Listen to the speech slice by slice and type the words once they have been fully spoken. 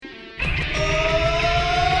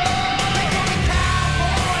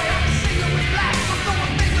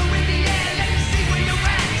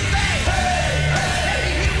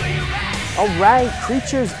All right,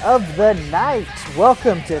 creatures of the night,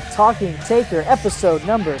 welcome to Talking Taker, episode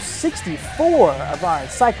number 64 of our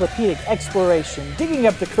encyclopedic exploration, digging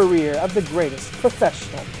up the career of the greatest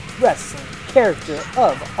professional wrestling character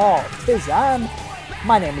of all time.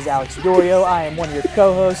 My name is Alex Dorio. I am one of your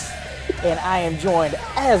co-hosts, and I am joined,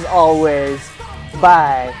 as always,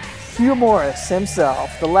 by Hugh Morris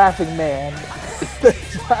himself, the laughing man,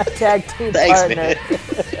 my tag team partner,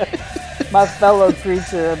 my fellow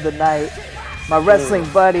creature of the night, my wrestling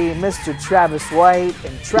buddy, Mr. Travis White.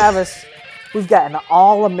 And Travis, we've got an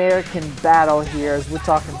all-American battle here as we're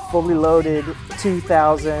talking fully loaded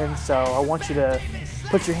 2000. So I want you to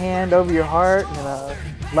put your hand over your heart and in a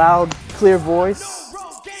loud, clear voice,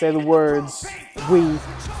 say the words, "We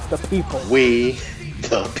the people." We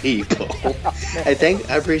the people.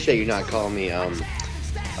 I appreciate you not calling me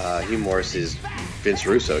Hugh Morris's Vince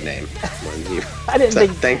Russo name. I didn't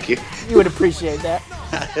think thank you. You would appreciate that.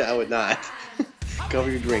 I would not. Cover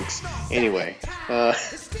your drinks. Anyway,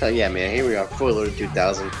 yeah, man, here we are, fully loaded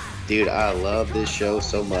 2000. Dude, I love this show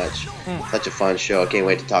so much. Such a fun show. I can't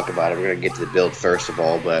wait to talk about it. We're going to get to the build first of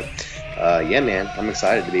all, but yeah, man, I'm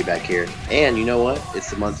excited to be back here. And you know what? It's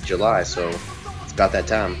the month of July, so it's about that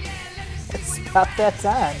time. It's about that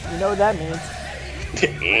time. You know what that means.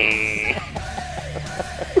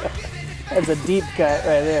 That's a deep cut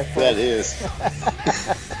right there. That is.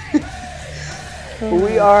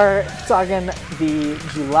 We are talking the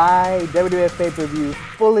July WWF pay-per-view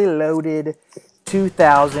fully loaded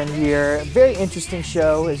 2000 here. Very interesting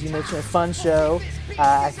show, as you mentioned, a fun show.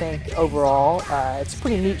 I think overall, it's a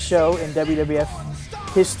pretty neat show in WWF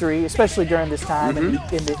history, especially during this time in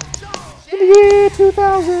the year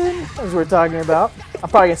 2000, as we're talking about. I'm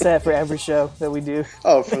probably going to say that for every show that we do.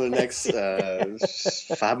 Oh, for the next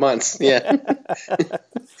 5 months, yeah.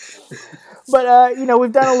 But,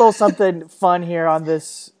 we've done a little something fun here on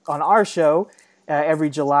our show. Every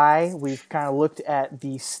July, we've kind of looked at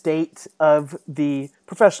the state of the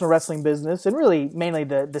professional wrestling business and really mainly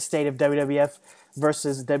the state of WWF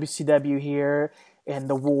versus WCW here and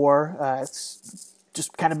the war. It's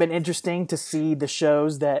just kind of been interesting to see the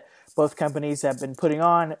shows that both companies have been putting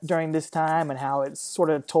on during this time and how it's sort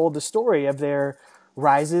of told the story of their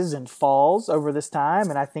rises and falls over this time.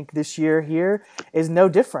 And I think this year here is no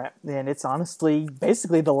different. And it's honestly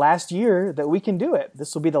basically the last year that we can do it.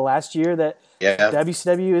 This will be the last year that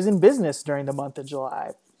WCW is in business during the month of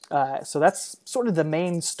July. So that's sort of the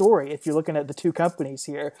main story if you're looking at the two companies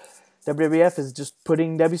here. WWF is just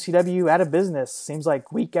putting WCW out of business. Seems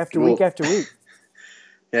like week after week after week.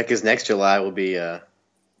 Yeah, because next July will be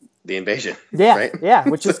the invasion. Yeah, right? Yeah,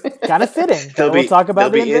 which is kind of fitting. We'll talk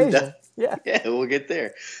about the invasion. Yeah, we'll get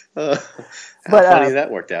there. How funny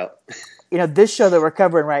that worked out. This show that we're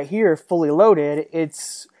covering right here, fully loaded,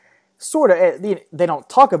 it's sort of, they don't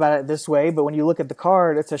talk about it this way, but when you look at the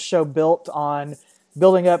card, it's a show built on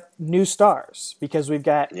building up new stars because we've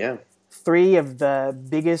got three of the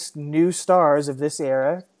biggest new stars of this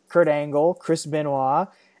era, Kurt Angle, Chris Benoit,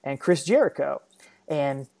 and Chris Jericho.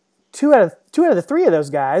 And two out of the three of those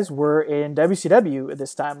guys were in WCW at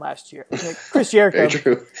this time last year. Chris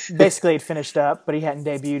Jericho basically had finished up, but he hadn't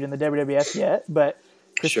debuted in the WWF yet. But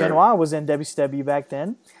Chris Benoit was in WCW back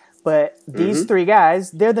then. But these three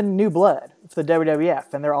guys, they're the new blood for the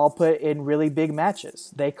WWF, and they're all put in really big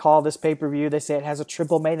matches. They call this pay-per-view, they say it has a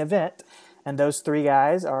triple main event, and those three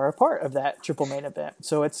guys are a part of that triple main event.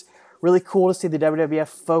 So it's really cool to see the WWF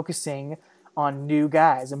focusing on new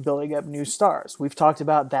guys and building up new stars. We've talked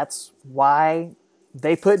about that's why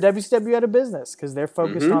they put WCW out of business, because they're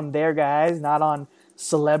focused on their guys, not on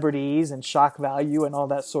celebrities and shock value and all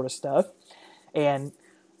that sort of stuff. And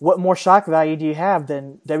what more shock value do you have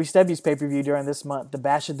than WCW's pay-per-view during this month, the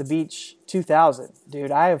Bash at the Beach 2000?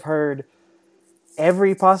 Dude, I have heard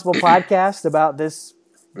every possible podcast about this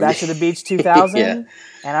Bash at the Beach 2000, and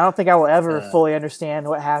I don't think I will ever fully understand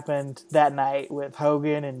what happened that night with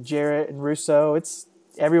Hogan and Jarrett and Russo.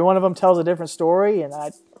 Every one of them tells a different story, and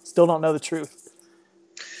I still don't know the truth.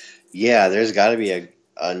 Yeah, there's got to be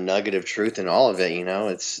a nugget of truth in all of it.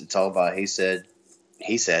 It's all about he said.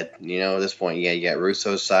 At this point, you got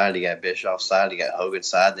Russo's side, you got Bischoff's side, you got Hogan's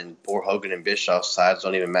side, then poor Hogan and Bischoff's sides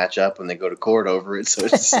don't even match up when they go to court over it. So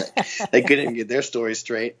it's just they couldn't even get their story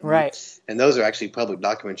straight. Right. And those are actually public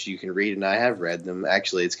documents you can read, and I have read them.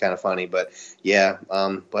 Actually, it's kind of funny, but yeah,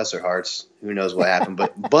 bless their hearts. Who knows what happened?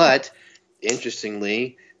 But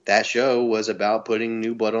interestingly, that show was about putting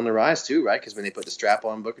new blood on the rise too, right? Because when they put the strap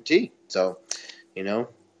on Booker T, so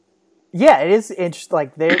Yeah, it is interesting.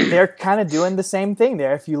 Like they're kind of doing the same thing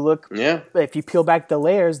there. If you look, if you peel back the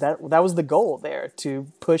layers, that was the goal there, to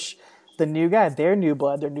push the new guy, their new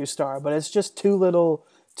blood, their new star. But it's just too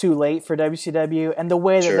too late for WCW, and the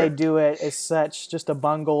way that they do it is such just a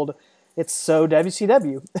bungled. It's so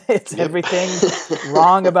WCW. It's everything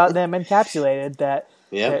wrong about them encapsulated that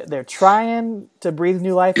they're trying to breathe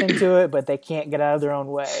new life into it, but they can't get out of their own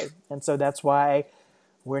way. And so that's why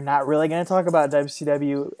we're not really going to talk about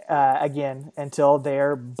WCW again until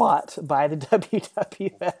they're bought by the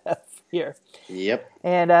WWF here. Yep.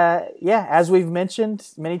 And as we've mentioned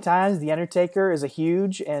many times, The Undertaker is a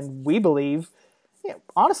huge and we believe,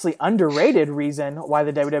 honestly, underrated reason why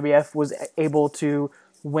the WWF was able to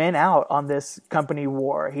win out on this company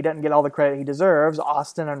war. He doesn't get all the credit he deserves.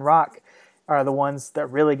 Austin and Rock are the ones that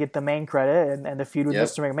really get the main credit and the feud with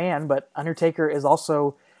Mr. McMahon. But Undertaker is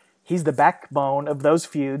also, he's the backbone of those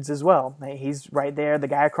feuds as well. He's right there, the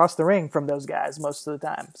guy across the ring from those guys most of the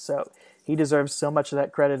time. So he deserves so much of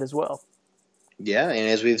that credit as well. Yeah, and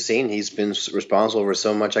as we've seen, he's been responsible for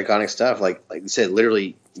so much iconic stuff. Like you said,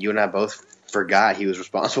 literally, you and I both forgot he was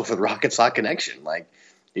responsible for the Rock and Sock connection. Like,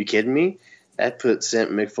 are you kidding me? That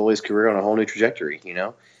sent Mick Foley's career on a whole new trajectory,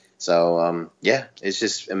 So, it's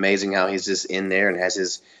just amazing how he's just in there and has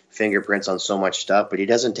his fingerprints on so much stuff, but he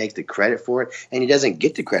doesn't take the credit for it, and he doesn't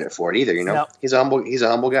get the credit for it either, No. He's a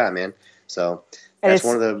humble guy, man. So that's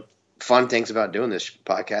one of the fun things about doing this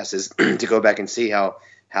podcast is to go back and see how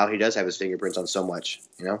he does have his fingerprints on so much,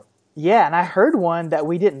 Yeah, and I heard one that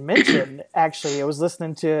we didn't mention, actually. I was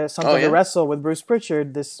listening to Something to Wrestle with Bruce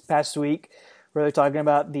Pritchard this past week, where they're talking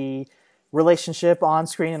about the relationship on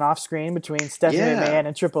screen and off screen between Stephanie McMahon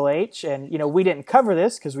and Triple H. And, we didn't cover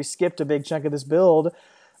this because we skipped a big chunk of this build,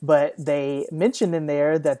 but they mentioned in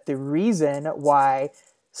there that the reason why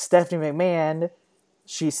Stephanie McMahon,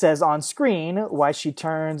 she says on screen, why she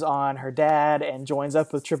turns on her dad and joins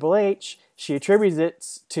up with Triple H, she attributes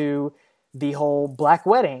it to the whole Black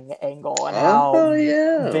Wedding angle and how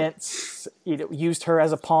Vince used her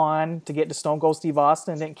as a pawn to get to Stone Cold Steve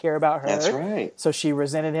Austin and didn't care about her. That's right. So she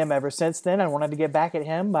resented him ever since then and wanted to get back at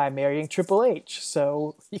him by marrying Triple H.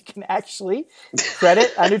 So you can actually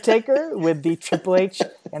credit Undertaker with the Triple H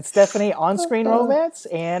and Stephanie on-screen romance,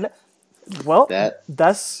 and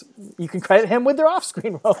thus you can credit him with their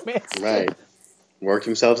off-screen romance. Right. Worked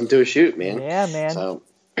themselves into a shoot, man. Yeah, man.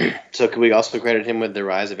 So could we also credit him with the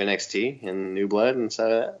rise of NXT and New Blood and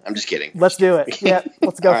so I'm just kidding. Let's do it. Yeah,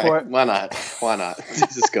 let's go for it. Why not?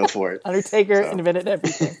 Just go for it. Undertaker invented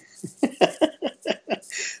everything.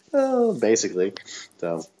 Basically.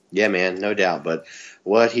 So, yeah, man, no doubt. But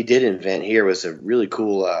what he did invent here was a really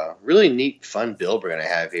cool, really neat, fun build we're going to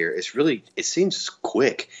have here. It seems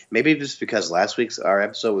quick. Maybe it's because last week's our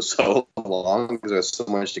episode was so long because there was so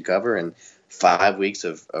much to cover and 5 weeks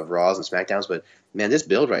of Raws and SmackDowns, but man, this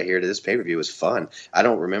build right here to this pay-per-view was fun. I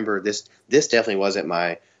don't remember this. This definitely wasn't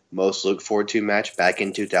my most looked forward to match back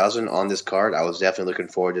in 2000 on this card. I was definitely looking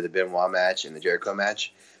forward to the Benoit match and the Jericho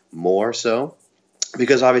match more so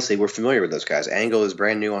because obviously we're familiar with those guys. Angle is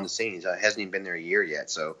brand new on the scene. He hasn't even been there a year yet,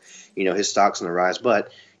 so his stock's on the rise.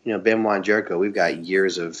 But Benoit and Jericho, we've got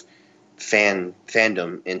years of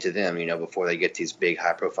fandom into them, before they get these big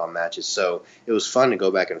high-profile matches. So it was fun to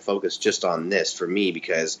go back and focus just on this for me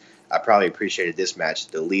because I probably appreciated this match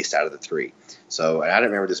the least out of the three. So, and I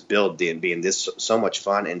remember this build being this so much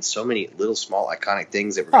fun and so many little small iconic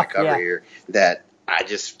things that we're going to cover here that I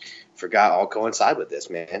just forgot all coincide with this,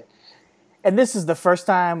 man. And this is the first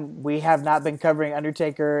time we have not been covering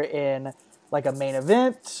Undertaker in like a main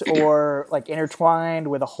event or like intertwined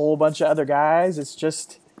with a whole bunch of other guys. It's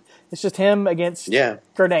just him against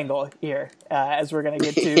Kurt Angle here, as we're going to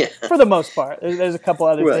get to for the most part. There's a couple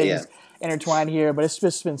other things intertwined here, but it's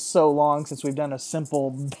just been so long since we've done a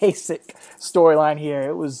simple, basic storyline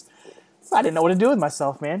here. I didn't know what to do with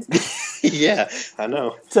myself, man. Yeah, I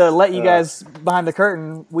know. To let you guys behind the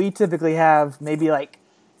curtain, we typically have maybe like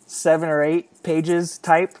 7 or 8 pages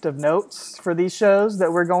typed of notes for these shows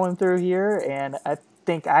that we're going through here, and I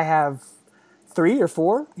think I have 3 or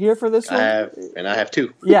 4 here for this one. I have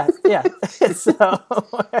 2. Yeah. So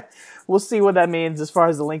we'll see what that means as far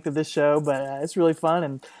as the length of this show, but it's really fun,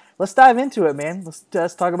 and let's dive into it, man.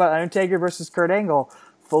 Let's talk about Undertaker versus Kurt Angle,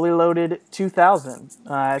 Fully Loaded 2000.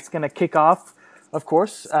 It's going to kick off, of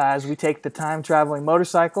course, as we take the time-traveling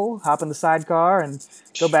motorcycle, hop in the sidecar, and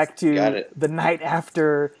go back to the night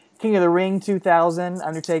after King of the Ring 2000.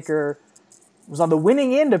 Undertaker was on the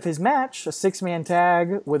winning end of his match, a 6-man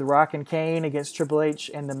tag with Rock and Kane against Triple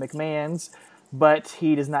H and the McMahons, but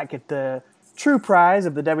he does not get the true prize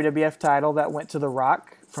of the WWF title that went to The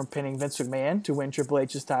Rock from pinning Vince McMahon to win Triple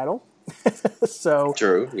H's title. So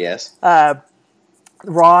true, yes.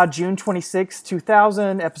 Raw, June 26,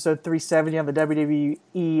 2000, episode 370 on the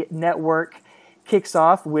WWE Network kicks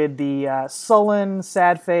off with the sullen,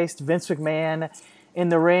 sad-faced Vince McMahon In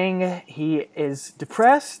the ring, he is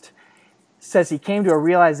depressed. Says he came to a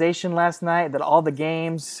realization last night that all the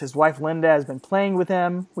games his wife Linda has been playing with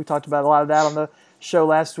him, we talked about a lot of that on the show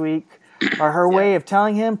last week, are her way of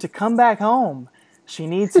telling him to come back home. She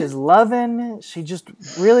needs his loving. She just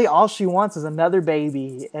really all she wants is another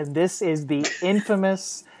baby. And this is the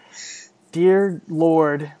infamous, dear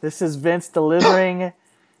Lord, this is Vince delivering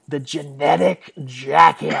the genetic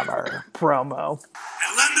jackhammer promo.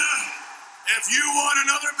 And Linda, if you want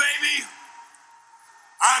another baby,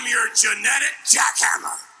 I'm your genetic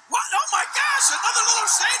jackhammer. What? Oh my gosh, another little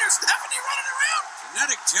Shane or Stephanie running around.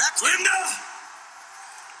 Genetic jackhammer. Linda,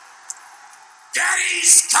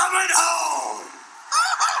 Daddy's coming home.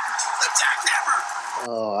 Oh, the jackhammer.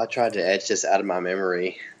 Oh, I tried to etch this out of my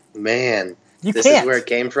memory. Man, This is where it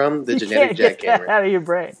came from? The genetic jackhammer. jackhammer. Get out of your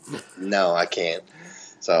brain. No, I can't.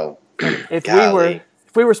 So,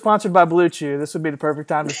 If we were sponsored by Blue Chew, this would be the perfect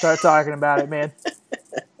time to start talking about it, man.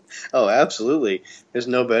 Oh, absolutely. There's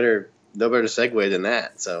no better segue than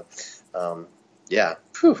that. So, yeah.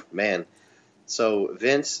 Whew, man. So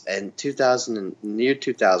Vince in 2000,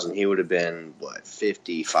 he would have been,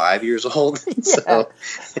 55 years old? So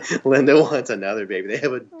Linda wants another baby. They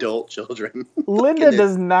have adult children. Linda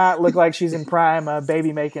does not look like she's in prime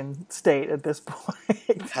baby-making state at this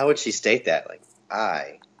point. How would she state that? Like,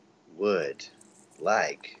 I would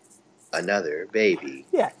like another baby.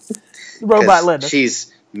 Yeah. Robot Linda.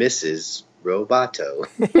 She's Mrs. Roboto.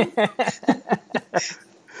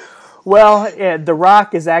 Well, yeah, The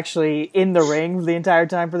Rock is actually in the ring the entire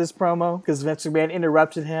time for this promo because Vince McMahon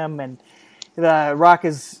interrupted him, and The Rock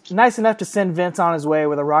is nice enough to send Vince on his way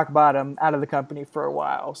with a rock bottom out of the company for a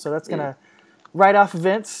while. So that's going to write off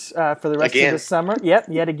Vince for the rest of the summer. Yep,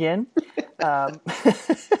 yet again.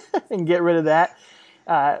 And get rid of that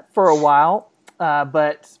for a while.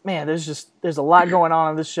 But, man, there's a lot going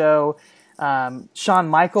on this show. Shawn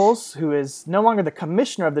Michaels, who is no longer the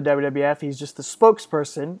commissioner of the WWF, he's just the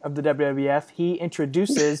spokesperson of the WWF. He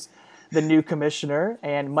introduces the new commissioner,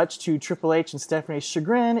 and much to Triple H and Stephanie's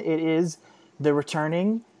chagrin, it is the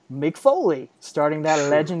returning Mick Foley, starting that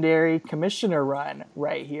legendary commissioner run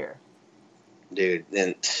right here. Dude,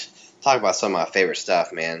 then talk about some of my favorite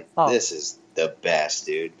stuff, man. Oh. This is the best,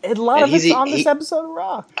 dude. A lot of it's on this episode of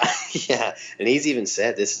Raw. Yeah, and he's even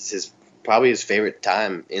said this is probably his favorite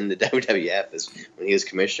time in the WWF is when he was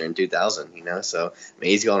commissioner in 2000, So, I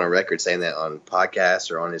mean, he's gone on record saying that on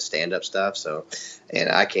podcasts or on his stand-up stuff. So,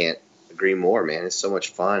 and I can't agree more, man. It's so much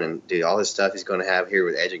fun. And, dude, all this stuff he's going to have here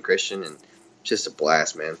with Edge and Christian, and just a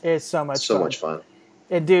blast, man. It's so much fun. So much fun.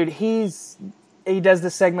 And, dude, he does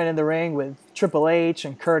this segment in the ring with Triple H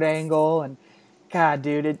and Kurt Angle. And, God,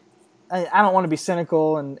 dude, I don't want to be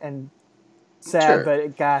cynical and sad, but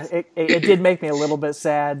it did make me a little bit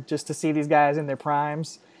sad just to see these guys in their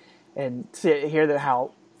primes and hear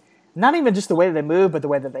how not even just the way that they move, but the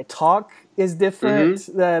way that they talk is different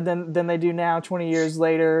than they do now 20 years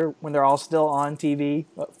later when they're all still on TV.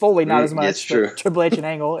 Foley not as much, but Triple H and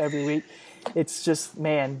Angle every week. It's just,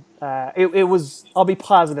 man, it was, I'll be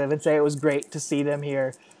positive and say it was great to see them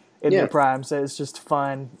here in their prime. So it's just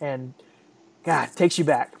fun and, God, it takes you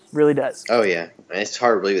back. Really does. Oh, yeah. It's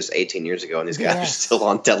hard to believe it's 18 years ago and these guys are still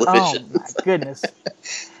on television. Oh, my goodness.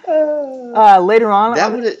 Later on...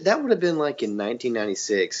 That would have been like in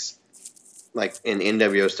 1996, like in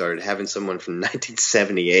NWO started, having someone from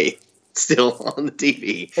 1978 still on the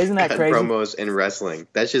TV. Isn't that crazy? Promos and wrestling.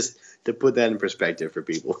 That's just to put that in perspective for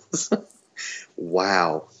people.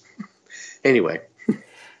 Wow. Anyway.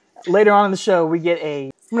 Later on in the show, we get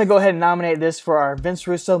I'm going to go ahead and nominate this for our Vince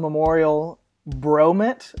Russo Memorial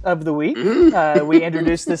Broment of the Week. We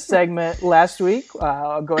introduced this segment last week.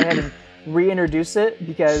 I'll go ahead and reintroduce it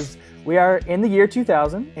because we are in the year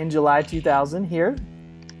 2000, in July 2000 here.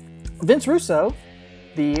 Vince Russo,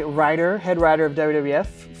 the head writer of WWF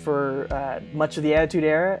for much of the Attitude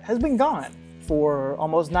Era, has been gone for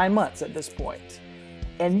almost 9 months at this point.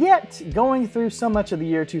 And yet, going through so much of the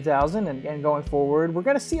year 2000 and going forward, we're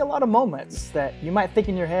going to see a lot of moments that you might think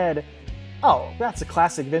in your head, oh, that's a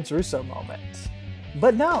classic Vince Russo moment.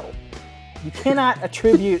 But no, you cannot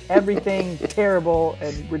attribute everything terrible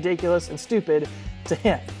and ridiculous and stupid to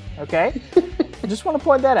him, okay? I just want to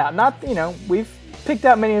point that out. Not, we've picked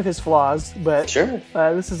out many of his flaws, but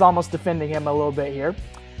this is almost defending him a little bit here.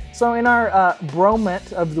 So in our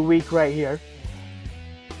Broment of the Week right here,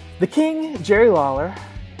 the King, Jerry Lawler,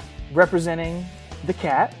 representing the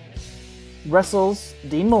Cat, wrestles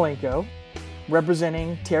Dean Malenko,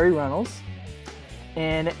 representing Terry Runnels,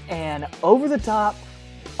 in an over-the-top,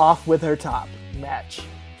 off-with-her-top match.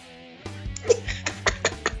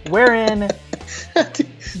 Wherein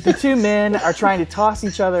the two men are trying to toss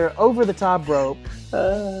each other over the top rope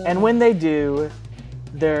And when they do,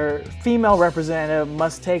 their female representative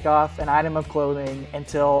must take off an item of clothing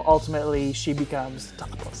until ultimately she becomes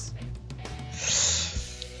topless.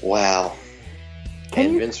 Wow.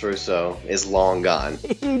 And Vince Russo is long gone.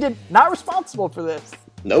 He did not responsible for this.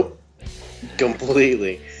 Nope.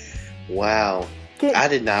 Completely. Wow. I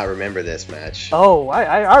did not remember this match. Oh,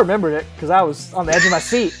 I remembered it because I was on the edge of my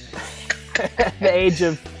seat at the age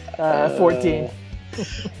of 14.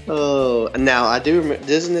 Oh, now I do remember.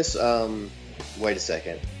 Isn't this? Wait a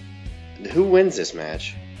second. Who wins this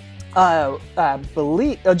match? I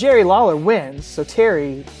believe Jerry Lawler wins, so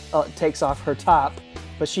Terry takes off her top,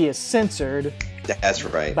 but she is censored. That's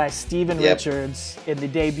right. By Steven Richards in the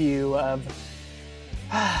debut of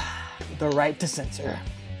The Right to Censor.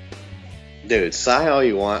 Dude, sigh all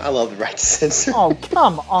you want. I love The Right to Censor. Oh,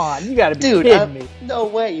 come on. You gotta be kidding me. No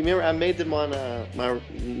way. You remember I made them on my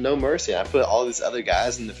No Mercy. I put all these other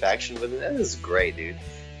guys in the faction with it. That was great, dude.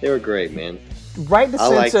 They were great, man. Right to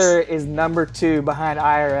Censor is number 2 behind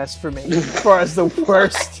IRS for me, as far as the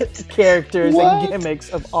worst characters and gimmicks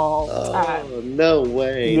of all time. Oh, no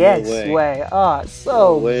way. Yes, no way. Oh, it's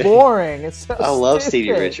so boring. It's so I love stupid.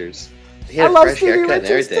 Stevie Richards. He had a fresh haircut and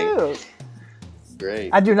everything. Too.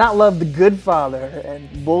 Great. I do not love The Good Father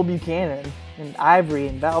and Bull Buchanan and Ivory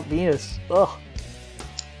and Val Venus. Ugh.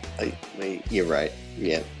 You're right.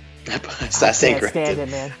 Yeah. I can't stand it,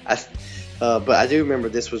 man. But I do remember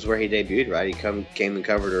this was where he debuted, right? He came and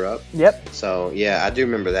covered her up. Yep. So, yeah, I do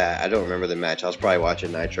remember that. I don't remember the match. I was probably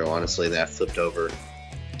watching Nitro, honestly, that I flipped over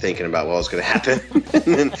thinking about what was going to happen. And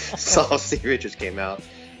then saw Steve Richards came out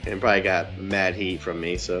and probably got mad heat from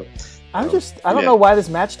me, so... I don't know why this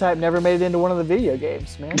match type never made it into one of the video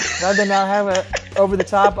games, man. Why did they not have a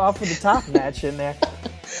over-the-top, off-of-the-top match in there?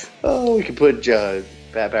 Oh, we could put Pat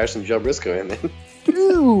Patterson and Joe Briscoe in there.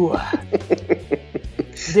 Ooh.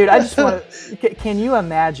 Dude, I just want to... Can you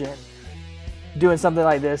imagine doing something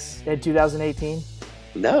like this in 2018?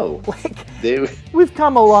 No. We've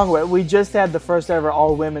come a long way. We just had the first ever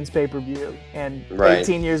all-women's pay-per-view, and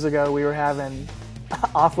 18 years ago we were having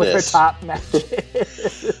off-with-her-top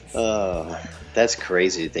matches. Oh, that's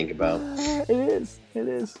crazy to think about. It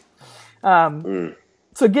is.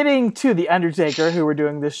 So getting to The Undertaker, who we're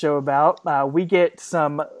doing this show about, we get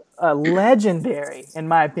some legendary, in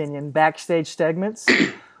my opinion, backstage segments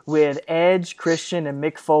with Edge, Christian, and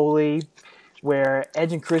Mick Foley, where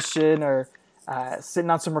Edge and Christian are sitting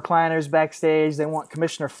on some recliners backstage. They want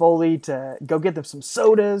Commissioner Foley to go get them some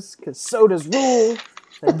sodas, because sodas rule.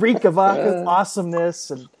 They reek of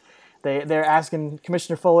awesomeness, and they're asking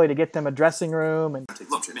Commissioner Foley to get them a dressing room. And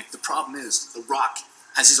look, Nick, the problem is The Rock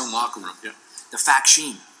has his own locker room. Yeah. The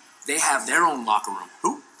Faction, they have their own locker room.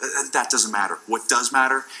 Who? That doesn't matter. What does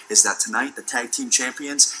matter is that tonight the tag team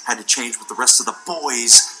champions had to change with the rest of the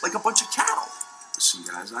boys like a bunch of cattle. Listen,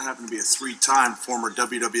 guys, I happen to be a 3-time former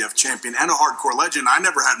WWF champion and a hardcore legend. I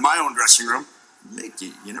never had my own dressing room. Nick,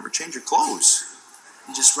 you never change your clothes.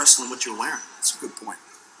 You just wrestle in what you're wearing. That's a good point.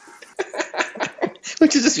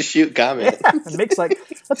 Which is just a shoot comment. Yeah, Mick's like,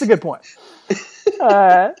 that's a good point.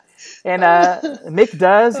 And Mick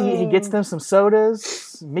does. He gets them some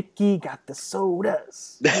sodas. Mickey got the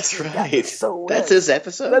sodas. That's right. That's his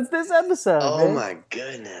episode? That's this episode. Oh, man. my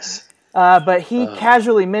goodness. But he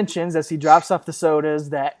casually mentions, as he drops off the sodas,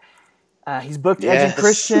 that he's booked Edge and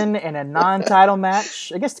Christian in a non-title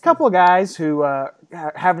match against a couple of guys who are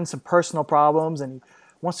having some personal problems, and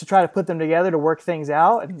wants to try to put them together to work things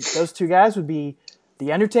out. And those two guys would be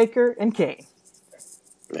The Undertaker and Kane.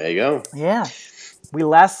 There you go. Yeah. We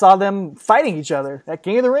last saw them fighting each other at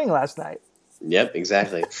King of the Ring last night. Yep,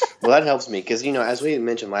 exactly. Well, that helps me because, as we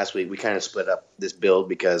mentioned last week, we kind of split up this build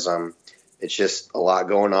because it's just a lot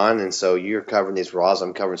going on. And so you're covering these Raws,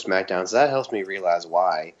 I'm covering SmackDown. So that helps me realize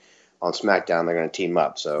why on SmackDown they're going to team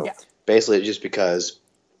up. So basically it's just because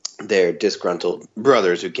they're disgruntled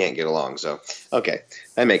brothers who can't get along. So, okay,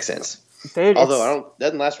 that makes sense. Dude, although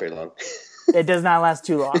doesn't last very long. It does not last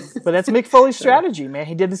too long. But that's Mick Foley's strategy, man.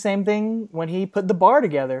 He did the same thing when he put the bar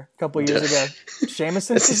together a couple years ago.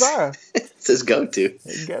 Sheamus and Cesaro. It's his go-to.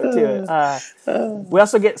 We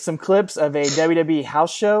also get some clips of a WWE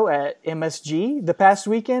house show at MSG the past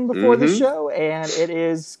weekend before the show, and it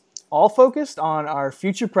is all focused on our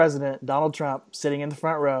future president, Donald Trump, sitting in the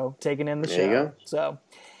front row, taking in the show. There you go. So,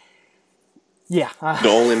 yeah. The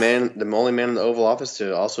only man in the Oval Office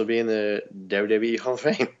to also be in the WWE Hall of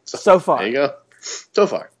Fame. So far. There you go. So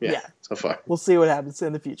far. Yeah. So far. We'll see what happens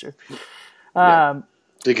in the future. To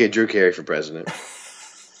get Drew Carey for president.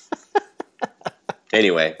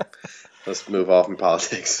 Anyway, let's move off from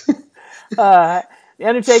politics. The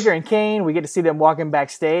Undertaker and Kane, we get to see them walking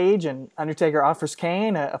backstage, and Undertaker offers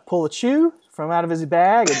Kane a pull of chew from out of his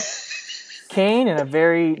bag, and Kane, in a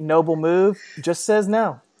very noble move, just says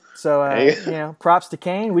no. So, props to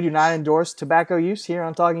Kane. We do not endorse tobacco use here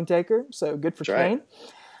on Talking Taker, so good for Kane.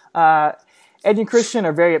 Right. Edge and Christian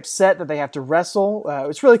are very upset that they have to wrestle.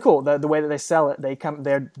 It's really cool the way that they sell it. They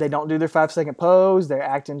don't do their 5-second pose. They're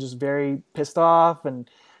acting just very pissed off and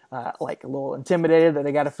like a little intimidated that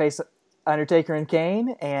they got to face Undertaker and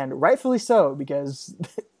Kane, and rightfully so, because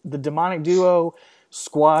the demonic duo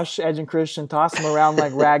squash Edge and Christian, toss them around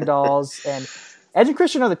like rag dolls, and Edge and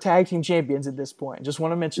Christian are the tag team champions at this point. Just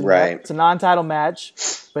want to mention that. It's a non-title match,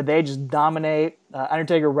 but they just dominate.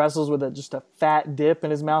 Undertaker wrestles with just a fat dip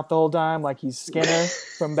in his mouth the whole time, like he's Skinner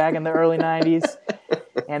from back in the early 90s.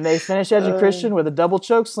 And they finish Edge and Christian with a double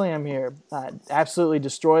choke slam here. Absolutely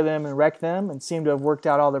destroy them and wreck them, and seem to have worked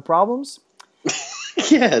out all their problems.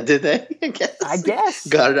 Yeah, did they? I guess.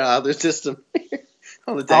 Got it out of their system.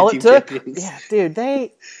 All the tag team champions. Yeah, dude,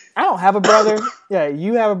 I don't have a brother. Yeah,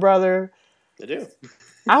 you have a brother. I do.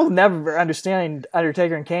 I'll never understand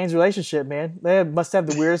Undertaker and Kane's relationship, man. They must have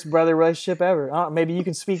the weirdest brother relationship ever. Maybe you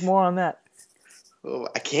can speak more on that. Well,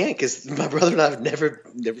 I can't, because my brother and I have never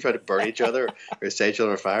tried to burn each other or set each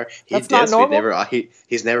other on fire. That's not normal.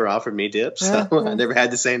 He's never offered me dips, so I never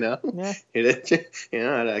had to say no. Yeah.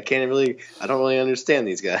 I don't really understand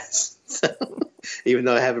these guys. So, even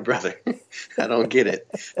though I have a brother, I don't get it.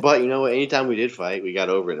 But you know what? Anytime we did fight, we got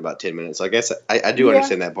over it in about 10 minutes. So I guess I do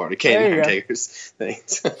understand that part of Kane and Undertaker's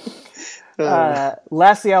things.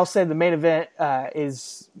 Lastly, I'll say the main event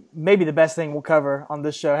is maybe the best thing we'll cover on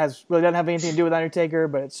this show. Really doesn't have anything to do with Undertaker,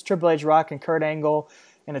 but it's Triple H, Rock, and Kurt Angle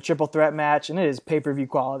in a triple threat match, and it is pay-per-view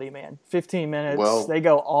quality, man. 15 minutes. Well, they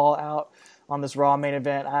go all out on this Raw main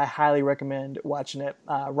event. I highly recommend watching it.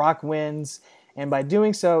 Rock wins, and by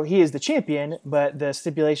doing so, he is the champion, but the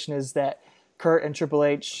stipulation is that Kurt and Triple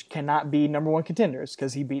H cannot be number one contenders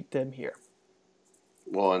because he beat them here.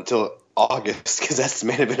 Well, until August, because that's the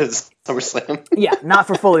main event of SummerSlam. Yeah, not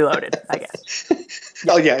for Fully Loaded, I guess.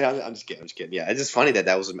 Yeah. Oh, yeah, I'm just kidding. Yeah, it's just funny that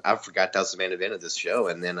I forgot that was the main event of this show,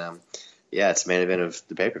 and then, it's the main event of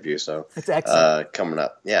the pay-per-view, so. It's excellent. Coming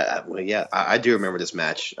up. Yeah, I do remember this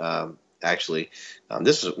match, actually.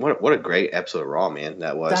 This was, what a great episode of Raw, man,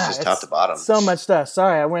 that was, just top to bottom. So much stuff.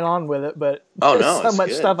 Sorry, I went on with it, but so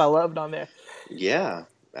much stuff I loved on there. Yeah,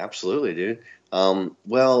 absolutely, dude.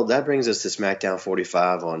 Well, that brings us to SmackDown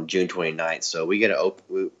 45 on June 29th. So we get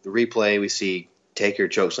the replay. We see Taker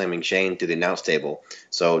chokeslamming Shane through the announce table.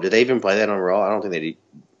 So did they even play that on Raw? I don't think they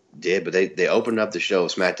did, but they opened up the show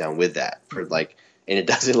of SmackDown with that and it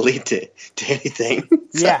doesn't lead to anything.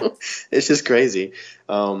 So it's just crazy.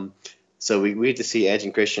 So we get to see Edge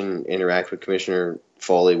and Christian interact with Commissioner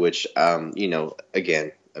Foley, which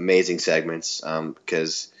again, amazing segments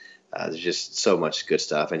because. There's just so much good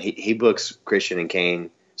stuff, and he books Christian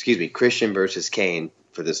versus Kane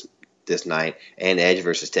for this night, and Edge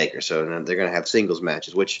versus Taker. So they're going to have singles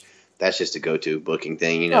matches, which that's just a go-to booking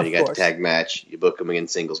thing. You got the tag match, you book them in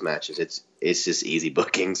singles matches. It's just easy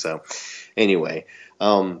booking. So anyway,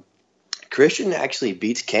 Christian actually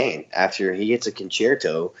beats Kane after he hits a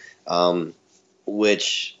concerto,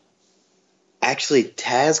 which. Actually,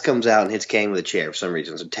 Taz comes out and hits Kane with a chair for some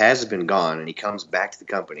reason. So Taz has been gone, and he comes back to the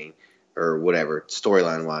company, or whatever,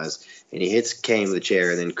 storyline-wise, and he hits Kane with a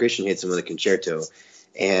chair, and then Christian hits him with a concerto.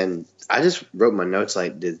 And I just wrote my notes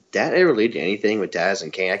did that ever lead to anything with Taz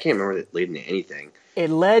and Kane? I can't remember it leading to anything.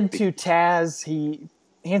 It led to Taz. He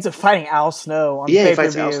ends up fighting Al Snow on the pay-per-view. He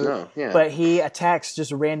fights Al Snow, yeah. But he attacks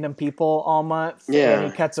just random people all month, and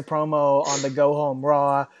he cuts a promo on the Go Home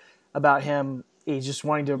Raw about him. He's just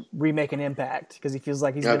wanting to remake an impact because he feels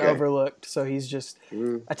like he's been overlooked. So he's just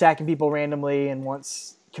attacking people randomly and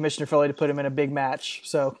wants Commissioner Foley to put him in a big match.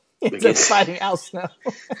 So he ends up fighting Al Snow.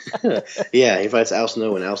 Yeah, he fights Al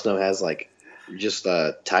Snow when Al Snow has just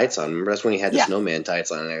tights on. Remember, that's when he had the snowman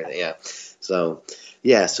tights on and everything.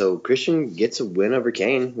 Yeah. So Christian gets a win over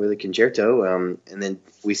Kane with a concerto. And then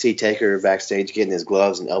we see Taker backstage getting his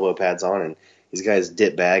gloves and elbow pads on, and he's got his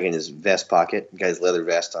dip bag in his vest pocket. He's got his leather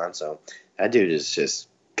vest on. So that dude is just,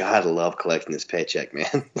 gotta love collecting this paycheck,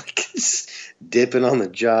 man. Dipping on the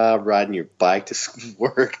job, riding your bike to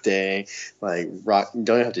work day, don't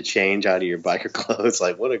have to change out of your biker clothes.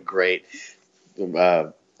 What a great. We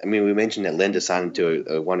mentioned that Linda signed him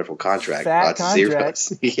to a wonderful contract. Fat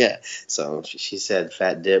contract. Yeah. So she said,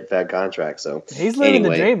 "Fat dip, fat contract." So he's living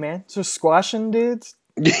the dream, man. So squashing dudes.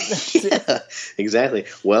 Yeah, exactly.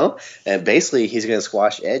 Well, basically, he's going to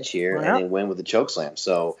squash Edge here and then win with the chokeslam.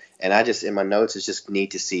 So, and I just, in my notes, it's just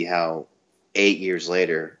neat to see how 8 years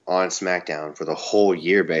later on SmackDown, for the whole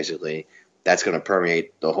year basically, that's going to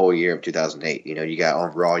permeate the whole year of 2008. You know, you got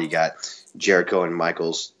on Raw, you got Jericho and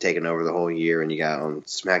Michaels taking over the whole year, and you got on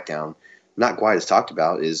SmackDown, not quite as talked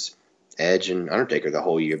about, is Edge and Undertaker the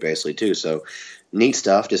whole year basically too. So neat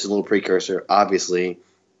stuff, just a little precursor. Obviously,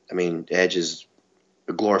 I mean, Edge is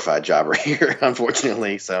a glorified jobber here,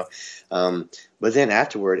 unfortunately. So, but then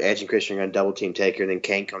afterward, Edge and Christian are going to double team Taker, and then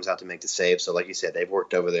Kane comes out to make the save. So like you said, they've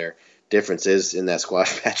worked over their differences in that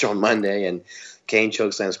squash match on Monday, and Kane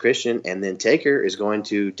chokeslams Christian, and then Taker is going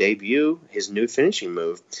to debut his new finishing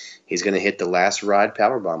move. He's going to hit the last ride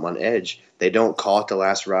powerbomb on Edge. They don't call it the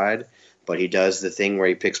last ride, but he does the thing where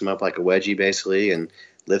he picks him up like a wedgie basically and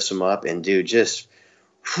lifts him up. And dude, just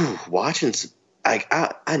watching,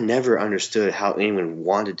 I never understood how anyone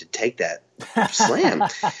wanted to take that slam.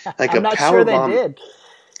 Like I'm not sure they did.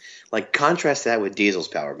 Like contrast that with Diesel's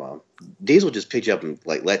powerbomb. Diesel just picked you up and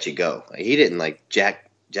like let you go. Like, he didn't like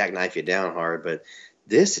jackknife you down hard, but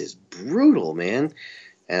this is brutal, man.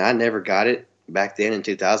 And I never got it back then in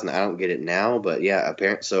 2000. I don't get it now, but yeah,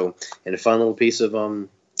 apparently. So, in a fun little piece of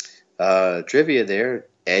trivia there,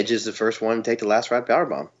 Edge is the first one to take the last ride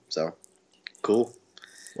powerbomb. So, cool.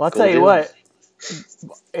 Well, I'll tell you what,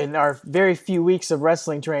 in our very few weeks of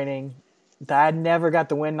wrestling training, I never got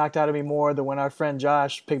the wind knocked out of me more than when our friend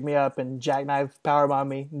Josh picked me up and jackknife powerbombed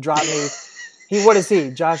me and dropped me. What is he?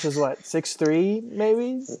 Josh is what, 6'3",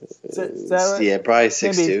 maybe? Is that right? Yeah, probably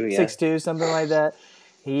 6'2", yeah. 6'2", something like that.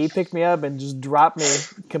 He picked me up and just dropped me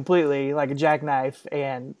completely like a jackknife,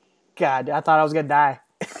 and God, I thought I was going to die.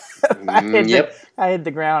 I hit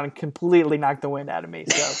the ground and completely knocked the wind out of me.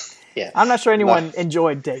 So yeah. I'm not sure anyone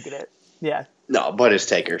enjoyed taking it. Yeah. No, but it's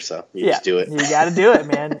Taker, so you just do it. You got to do it,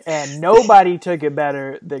 man. And nobody took it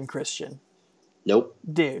better than Christian. Nope.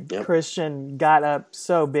 Dude, yep. Christian got up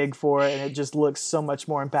so big for it, and it just looks so much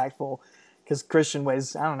more impactful because Christian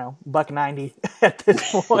weighs, I don't know, $190 at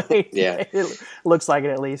this point. Yeah. It looks like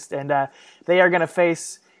it at least. And they are going to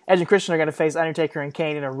face, Edge and Christian are going to face Undertaker and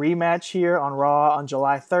Kane in a rematch here on Raw on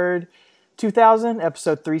July 3rd, 2000,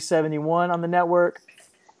 episode 371 on the network.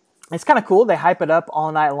 It's kind of cool. They hype it up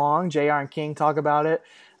all night long. JR and King talk about it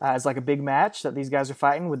as like a big match that these guys are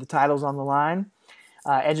fighting with the titles on the line.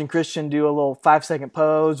 Edge and Christian do a little 5-second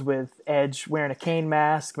pose with Edge wearing a Kane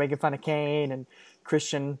mask, making fun of Kane, and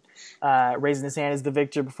Christian raising his hand as the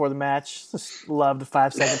victor before the match. Just love the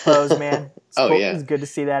 5-second pose, man. It's cool. Yeah. It's good to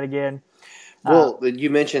see that again. Well, you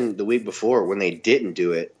mentioned the week before when they didn't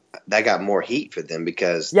do it, that got more heat for them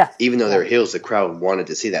because even though they're heels, the crowd wanted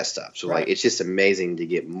to see that stuff. So like, it's just amazing to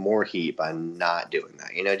get more heat by not doing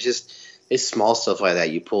that. You know, just it's small stuff like that.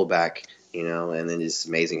 You pull back, you know, and then it's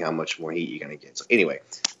amazing how much more heat you're going to get. So anyway,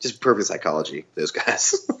 just perfect psychology, those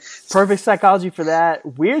guys. Perfect psychology for that.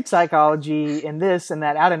 Weird psychology in this, and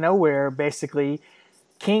that out of nowhere, basically,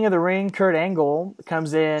 King of the Ring, Kurt Angle,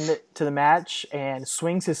 comes in to the match and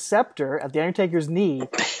swings his scepter at The Undertaker's knee,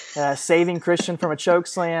 saving Christian from a choke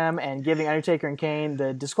slam and giving Undertaker and Kane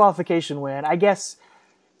the disqualification win. I guess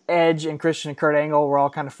Edge and Christian and Kurt Angle were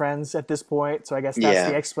all kind of friends at this point, so I guess that's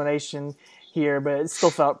the explanation here, but it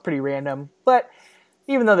still felt pretty random. But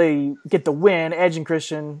even though they get the win, Edge and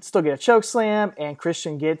Christian still get a choke slam, and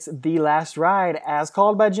Christian gets the last ride as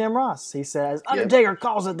called by Jim Ross. He says, Undertaker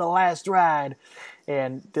calls it the last ride.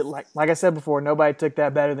 And like I said before, nobody took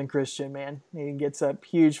that better than Christian, man. He gets up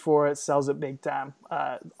huge for it, sells it big time.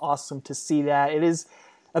 Awesome to see that. It is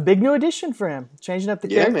a big new addition for him, changing up the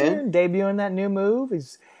character and debuting that new move.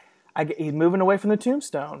 He's moving away from the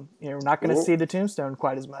tombstone. You know, we're not going to see the tombstone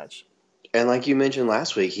quite as much. And like you mentioned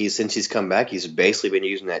last week, since he's come back, he's basically been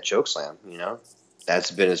using that choke slam. You know,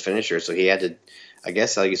 that's been his finisher. So he had to, I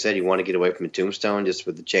guess, like you said, he wanted to get away from the tombstone just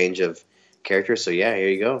with the change of character. So yeah, here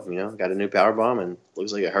you go. You know, got a new power bomb and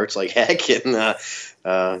looks like it hurts like heck and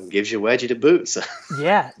gives you a wedgie to boot. So.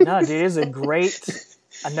 Yeah, no, dude, it is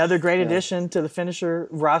another great addition to the finisher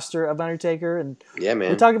roster of Undertaker. And yeah,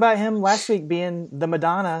 man, we talked about him last week being the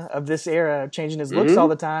Madonna of this era, changing his looks all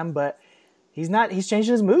the time, but he's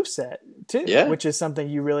changing his moveset too, which is something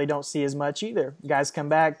you really don't see as much either. Guys come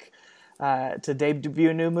back to debut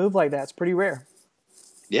a new move like that. It's pretty rare.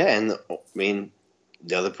 Yeah, and I mean,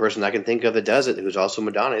 the other person I can think of that does it, who's also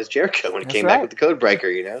Madonna, is Jericho when he came back with the Code Breaker,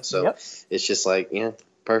 you know? So it's just like,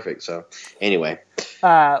 perfect. So anyway.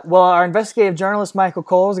 Well, our investigative journalist, Michael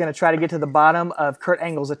Cole, is going to try to get to the bottom of Kurt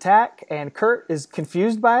Angle's attack, and Kurt is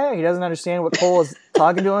confused by it. He doesn't understand what Cole is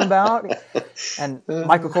talking to him about. And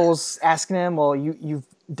Michael Cole's asking him, well, you've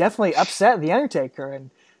definitely upset The Undertaker. And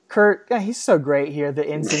Kurt, he's so great here, the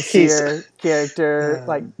insincere character,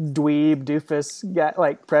 like dweeb, doofus, guy,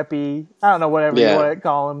 like preppy, I don't know, whatever you want to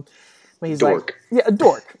call him. But he's dork. Like, a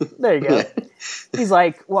dork. There you go. He's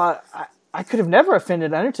like, well, I could have never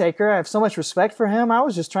offended Undertaker. I have so much respect for him. I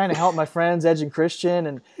was just trying to help my friends, Edge and Christian.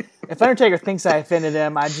 And if Undertaker thinks I offended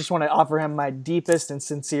him, I just want to offer him my deepest and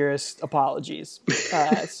sincerest apologies.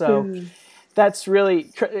 So that's really,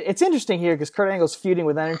 it's interesting here because Kurt Angle's feuding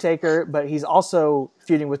with Undertaker, but he's also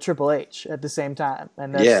feuding with Triple H at the same time.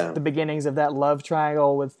 And that's the beginnings of that love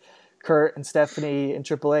triangle with Kurt and Stephanie and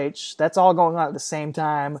Triple H. That's all going on at the same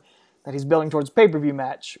time that he's building towards a pay-per-view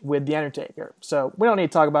match with The Undertaker. So we don't need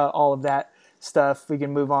to talk about all of that stuff. We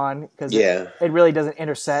can move on because it really doesn't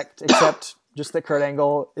intersect, except just that Kurt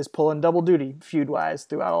Angle is pulling double duty feud-wise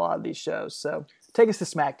throughout a lot of these shows. So take us to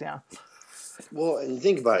SmackDown. Well, and you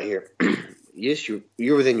think about it here. Yes,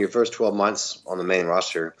 you're within your first 12 months on the main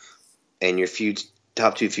roster, and your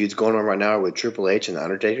top two feuds going on right now are with Triple H and The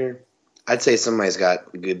Undertaker. I'd say somebody's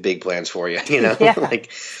got good big plans for you, you know?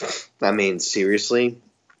 Like, I mean, seriously,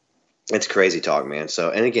 it's crazy talk, man.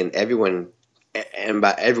 So, and again, everyone, and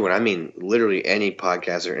by everyone, I mean literally any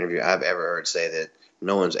podcast or interview I've ever heard say that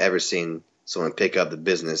no one's ever seen someone pick up the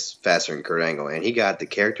business faster than Kurt Angle. And he got the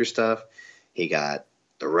character stuff. He got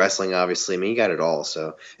the wrestling, obviously. I mean, he got it all.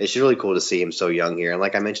 So it's really cool to see him so young here. And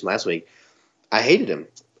like I mentioned last week, I hated him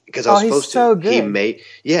because I was supposed to. So good. He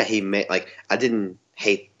made, like, I didn't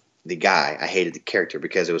hate the guy. I hated the character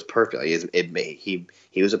because it was perfect. He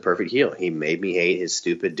was a perfect heel. He made me hate his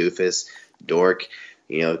stupid doofus dork,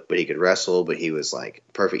 you know, but he could wrestle, but he was like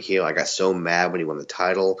perfect heel. I got so mad when he won the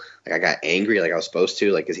title. Like, I got angry like I was supposed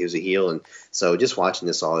to, like, because he was a heel. And so just watching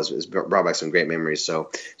this all has brought back some great memories.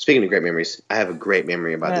 So speaking of great memories, I have a great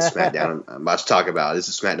memory about this SmackDown I'm about to talk about. This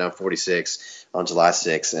is SmackDown 46 on July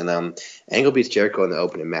 6th. And Angle beats Jericho in the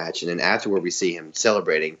opening match. And then afterward, we see him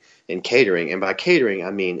celebrating and catering. And by catering,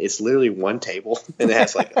 I mean it's literally one table. And it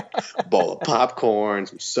has like a bowl of popcorn,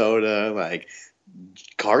 some soda, like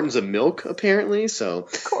cartons of milk, apparently. So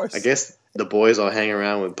of course, I guess the boys all hang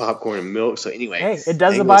around with popcorn and milk. So anyway, hey, it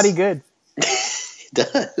does the body good. It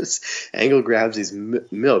does. Angle grabs his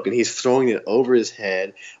milk and he's throwing it over his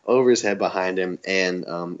head behind him, and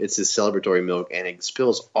it's his celebratory milk, and it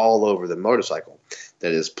spills all over the motorcycle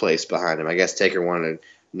that is placed behind him. I guess Taker wanted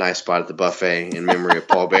a nice spot at the buffet in memory of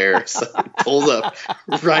Paul Bearer, so he pulled up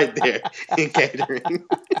right there in catering.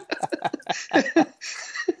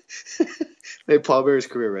 May Paul Bearer's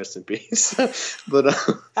career rest in peace. But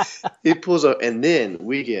he pulls up, and then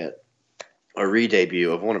we get a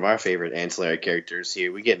re-debut of one of our favorite ancillary characters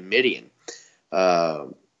here. We get Mideon,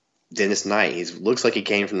 Dennis Knight. He looks like he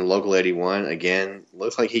came from the local 81. Again,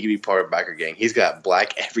 looks like he could be part of Biker Gang. He's got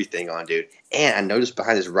black everything on, dude. And I noticed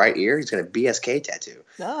behind his right ear, he's got a BSK tattoo.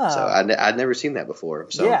 Oh. So I'd never seen that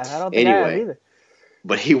before. So yeah, I don't think I have either.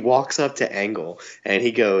 But he walks up to Angle, and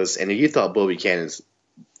he goes, and you thought Bo Buchanan's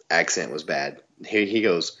accent was bad. He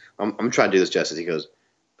goes, I'm trying to do this justice. He goes,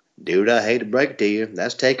 dude, I hate to break it to you.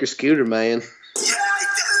 That's Taker Scooter, man. Yeah, I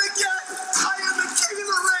did it again. I am the king of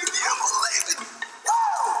the ring. Do you believe it?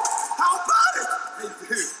 Whoa! How about it? Hey,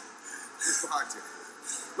 dude. Look behind you.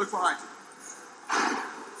 Look behind you.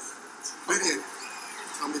 Mideon,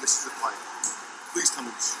 tell me this is your plan. Please tell me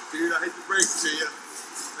this. Dude, I hate to break it to you.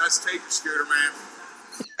 That's Taker Scooter, man.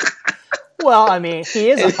 Well, I mean, he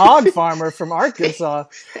is a hog farmer from Arkansas.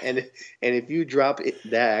 And if you drop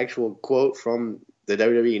that actual quote from the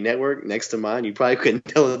WWE Network next to mine, you probably couldn't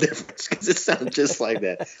tell the difference because it sounds just like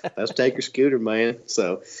that. That's Taker Scooter, man.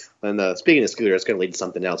 So, and speaking of Scooter, it's going to lead to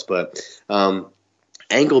something else. But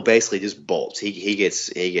Angle basically just bolts. He gets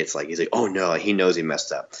like, he's like, oh no, he knows he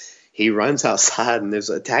messed up. He runs outside, and there's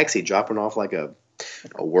a taxi dropping off like a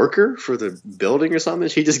worker for the building or something.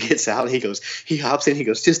 She just gets out, and he hops in, he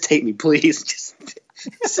goes, just take me, please.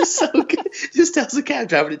 This is so good. Just tells the cab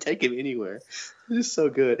driver to take him anywhere. This is so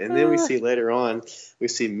good. And then we see later on, we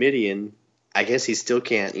see Mideon. I guess he still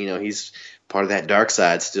can't, he's part of that dark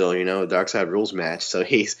side still, dark side rules match. So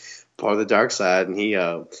he's part of the dark side, and he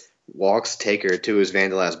walks Taker to his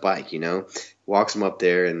vandalized bike, walks him up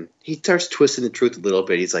there, and he starts twisting the truth a little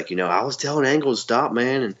bit. He's like, I was telling Angle to stop,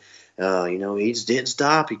 man, and he just didn't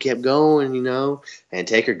stop. He kept going, and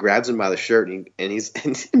Taker grabs him by the shirt, and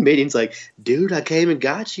Mideon's like, dude, I came and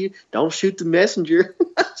got you. Don't shoot the messenger.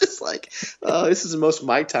 I'm just like, oh, this is the most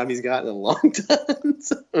mic time he's gotten in a long time.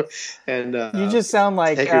 And you just sound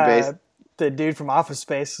like the dude from Office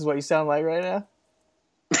Space is what you sound like right now.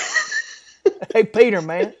 Hey, Peter,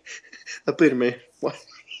 man. Peter, man. What?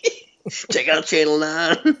 Check out Channel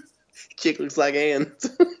 9. Chick looks like Ann.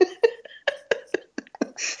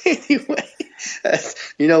 Anyway,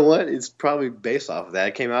 you know what? It's probably based off of that.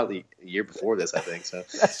 It came out the year before this, I think. So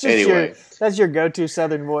that's your go-to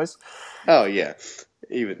Southern voice. Oh yeah,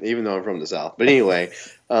 even though I'm from the South. But anyway,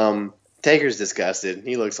 Taker's disgusted.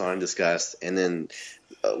 He looks on in disgust, and then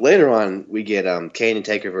Later on, we get Kane and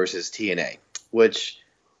Taker versus TNA, which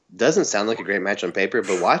doesn't sound like a great match on paper,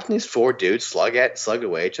 but watching these four dudes slug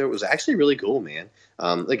away at each other was actually really cool, man.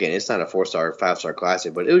 Again, it's not a 4-star, 5-star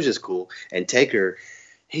classic, but it was just cool. And Taker,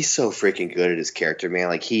 he's so freaking good at his character, man.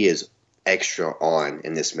 Like, he is extra on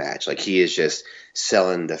in this match. Like, he is just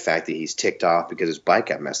selling the fact that he's ticked off because his bike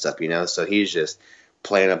got messed up, so he's just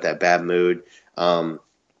playing up that bad mood,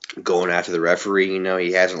 going after the referee.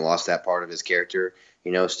 He hasn't lost that part of his character,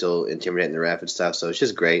 still intimidating the ref and stuff. So it's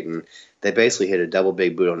just great. And they basically hit a double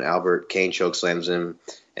big boot on Albert. Kane chokeslams him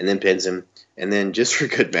and then pins him. And then just for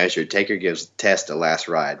good measure, Taker gives Test a last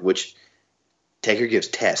ride, which Taker gives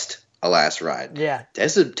Test a last ride. Yeah.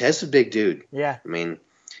 Test's a big dude. Yeah. I mean,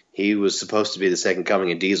 he was supposed to be the second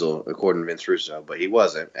coming of Diesel, according to Vince Russo, but he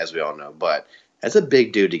wasn't, as we all know. But that's a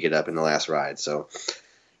big dude to get up in the last ride. So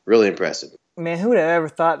really impressive. Man, who would have ever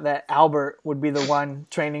thought that Albert would be the one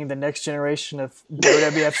training the next generation of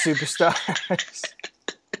WWF superstars?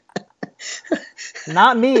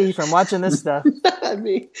 Not me from watching this stuff.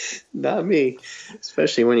 Not me.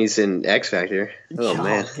 Especially when he's in X Factor. Oh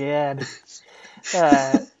man.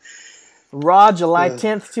 God. Raw, July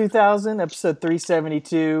 10th, 2000, episode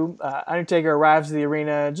 372. Undertaker arrives at the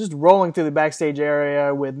arena, just rolling through the backstage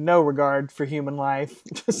area with no regard for human life,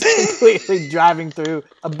 just completely driving through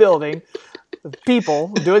a building of people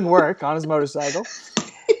doing work on his motorcycle.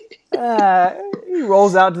 He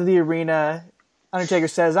rolls out to the arena. Undertaker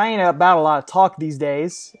says, "I ain't about a lot of talk these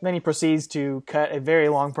days." Then he proceeds to cut a very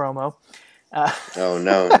long promo. Oh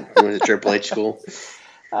no, was it Triple H school?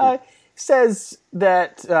 Says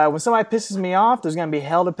that when somebody pisses me off, there's going to be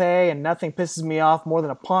hell to pay, and nothing pisses me off more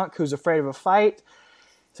than a punk who's afraid of a fight.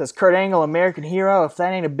 Says Kurt Angle, American hero. If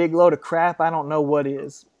that ain't a big load of crap, I don't know what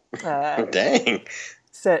is. Dang.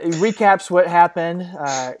 He recaps what happened.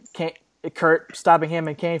 Kurt stopping him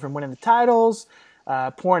and Kane from winning the titles,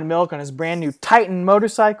 pouring milk on his brand new Titan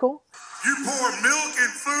motorcycle. You pour milk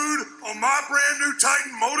and food on my brand new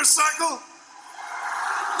Titan motorcycle?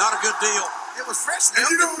 Not a good deal. It was fresh milk.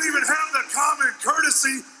 And you don't even have the common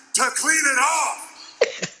courtesy to clean it off.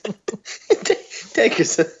 Take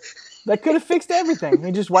us. That could have fixed everything.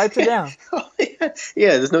 He just wiped it down.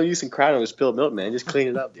 Yeah, there's no use in crying over spilled milk, man. Just clean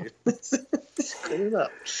it up, dude. Just clean it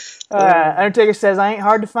up. Undertaker says, "I ain't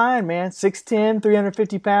hard to find, man. 6'10",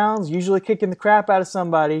 350 pounds, usually kicking the crap out of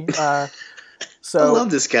somebody." So I love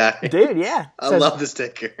this guy. Dude, yeah. I love this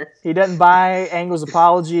Taker. He doesn't buy Angle's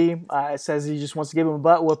apology. It says he just wants to give him a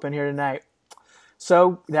butt whooping here tonight.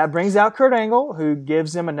 So that brings out Kurt Angle, who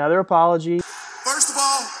gives him another apology. First of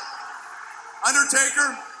all,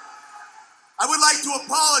 Undertaker, I would like to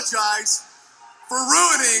apologize for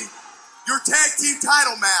ruining your tag team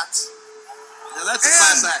title match. Now that's a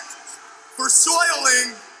class act. For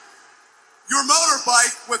soiling your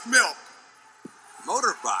motorbike with milk.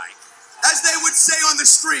 Motorbike? As they would say on the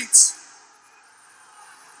streets,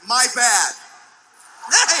 my bad.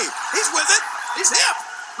 Hey, he's with it. He's hip.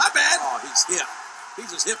 My bad. Oh, he's hip.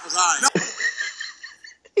 He's as hip as I am.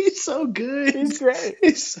 He's so good. He's great.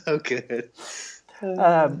 He's so good.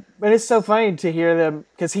 But it's so funny to hear them,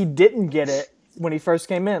 because he didn't get it when he first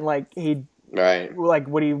came in. Like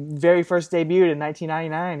when he very first debuted in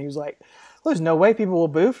 1999, he was like, "There's no way people will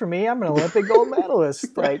boo for me. I'm an Olympic gold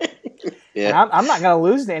medalist." Like, and I'm not going to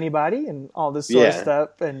lose to anybody and all this sort of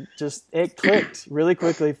stuff. And just it clicked really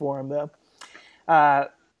quickly for him, though.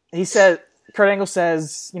 He said, Kurt Angle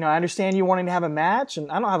says, "I understand you wanting to have a match,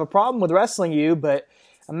 and I don't have a problem with wrestling you, but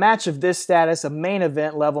a match of this status, a main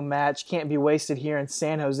event level match, can't be wasted here in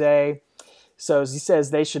San Jose." So he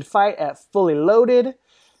says they should fight at Fully Loaded.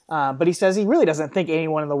 But he says he really doesn't think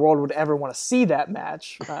anyone in the world would ever want to see that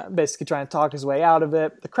match, basically trying to talk his way out of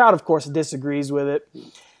it. The crowd, of course, disagrees with it.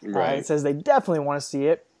 It says they definitely want to see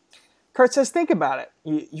it. Kurt says, think about it.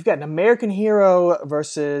 You've got an American hero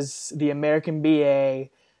versus the American BA.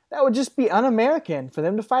 That would just be un-American for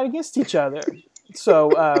them to fight against each other.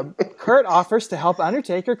 So Kurt offers to help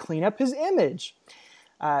Undertaker clean up his image.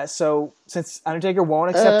 So since Undertaker won't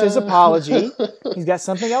accept his apology, he's got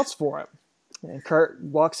something else for him. And Kurt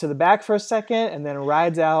walks to the back for a second and then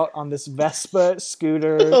rides out on this Vespa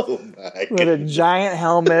scooter with a giant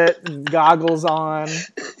helmet and goggles on.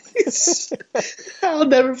 I'll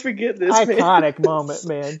never forget this. Iconic moment,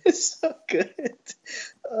 man. It's so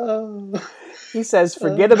good. He says,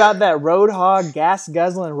 "Forget about that Roadhog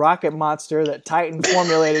gas-guzzling rocket monster that Titan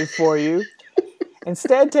formulated for you.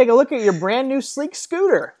 Instead, take a look at your brand new sleek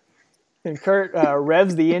scooter." And Kurt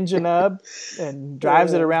revs the engine up and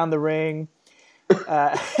drives it around the ring.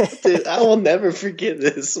 Dude, I will never forget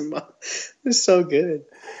this. It's so good.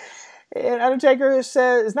 And Undertaker is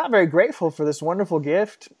not very grateful for this wonderful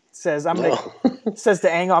gift. Says No. says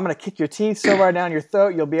to Angle, I'm gonna kick your teeth so far down your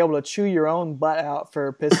throat you'll be able to chew your own butt out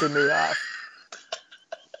for pissing me off.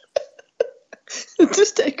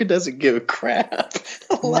 This Taker doesn't give a crap.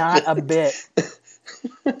 Not a bit.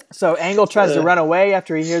 So Angle tries to run away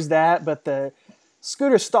after he hears that, but the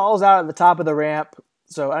scooter stalls out at the top of the ramp.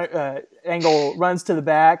 So Angle runs to the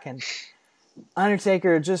back, and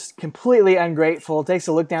Undertaker, just completely ungrateful, takes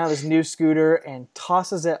a look down at this new scooter and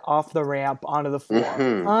tosses it off the ramp onto the floor.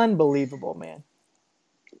 Unbelievable, man.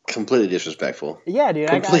 Completely disrespectful. Yeah, dude.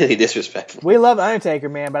 Completely disrespectful. We love Undertaker,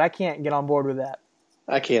 man, but I can't get on board with that.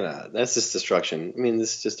 I cannot. That's just destruction. I mean,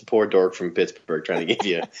 this is just a poor dork from Pittsburgh trying to give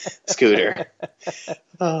you a scooter.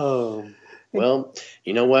 Oh. Well,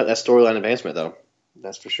 you know what? That's storyline advancement, though.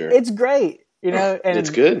 That's for sure. It's great, and it's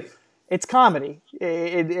good. It's comedy,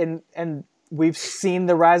 and we've seen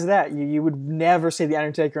the rise of that. You would never see the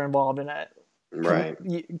Undertaker involved in a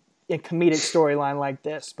comedic storyline like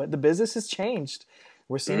this, but the business has changed.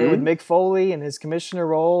 We're seeing it with Mick Foley and his commissioner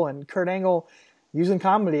role, and Kurt Angle using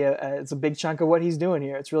comedy. It's a big chunk of what he's doing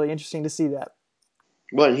here. It's really interesting to see that.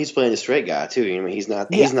 Well, and he's playing a straight guy too. You know, he's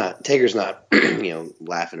not. Taker's not.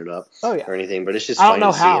 Laughing it up. Oh yeah. Or anything. But it's just. I don't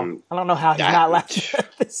know to how. See him. I don't know how he's not laughing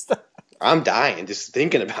at this stuff. I'm dying just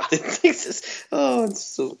thinking about it. It's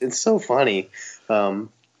so funny. Well,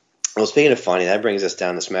 speaking of funny, that brings us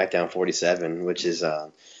down to SmackDown 47, which is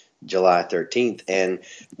July 13th, and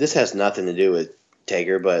this has nothing to do with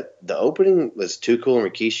Taker, but the opening was Too Cool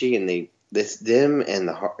and Rikishi, and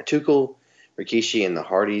Too Cool, Rikishi, and the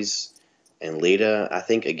Hardys and Lita, I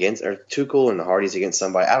think, Too Cool and the Hardys against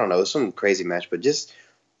somebody. I don't know, it was some crazy match, but just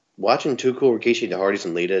watching Too Cool, Rikishi, the Hardys,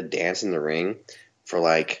 and Lita dance in the ring for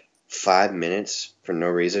like 5 minutes for no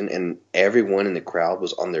reason, and everyone in the crowd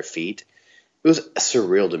was on their feet. It was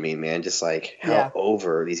surreal to me, man. Just like how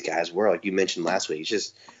over these guys were. Like you mentioned last week, it's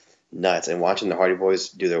just nuts. And watching the Hardy Boys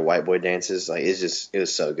do their white boy dances, like it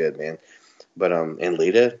was so good, man. But and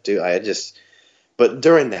Lita, dude, but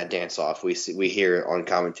during that dance off, we hear on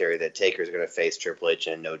commentary that Taker is going to face Triple H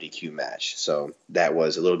in a no DQ match. So that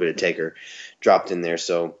was a little bit of Taker dropped in there.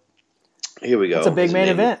 So here we go. It's a big main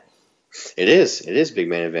event. It is big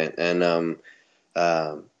main event, and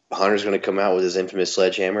Hunter's going to come out with his infamous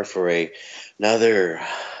sledgehammer for another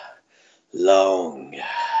long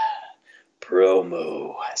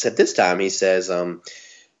promo. Except this time he says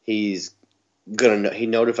he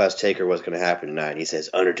notifies Taker what's going to happen tonight. He says,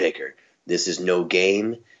 Undertaker, this is no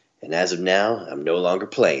game, and as of now, I'm no longer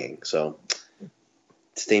playing. So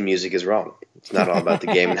this theme music is wrong. It's not all about the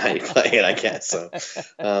game and how you play it, I guess. So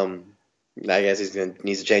I guess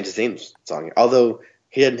needs to change his theme song. Although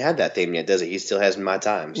he doesn't have that theme yet, does he? He still has My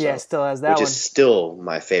Time. So, yeah, still has that which is still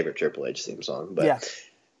my favorite Triple H theme song. But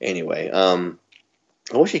anyway, I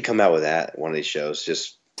wish he'd come out with that one of these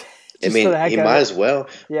shows. I mean, he might as well.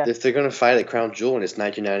 Yeah. If they're going to fight at Crown Jewel and it's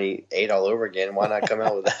 1998 all over again, why not come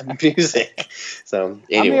out with that music? So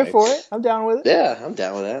anyway, I'm here for it. I'm down with it. Yeah, I'm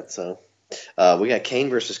down with that. So we got Kane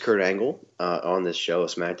versus Kurt Angle on this show of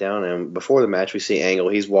SmackDown. And before the match, we see Angle.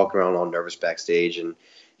 He's walking around all nervous backstage, and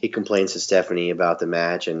he complains to Stephanie about the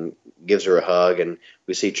match and gives her a hug. And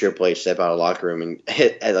we see Triple H step out of the locker room and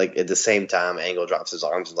at the same time, Angle drops his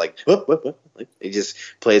arms and like, whoop, whoop, whoop. Like, he just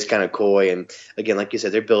plays kind of coy. And again, like you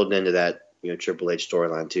said, they're building into that Triple H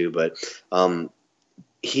storyline too. But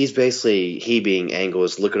he's basically, he being Angle,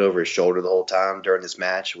 is looking over his shoulder the whole time during this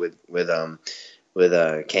match with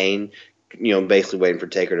Kane. Basically waiting for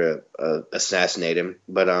Taker to assassinate him.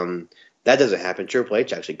 But that doesn't happen. Triple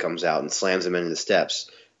H actually comes out and slams him into the steps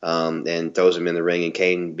and throws him in the ring, and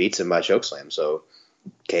Kane beats him by chokeslam. So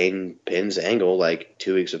Kane pins Angle like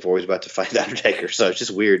 2 weeks before he's about to fight the Undertaker. So it's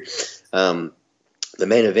just weird. The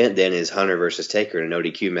main event then is Hunter versus Taker in an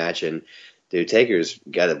ODQ match, and dude, Taker's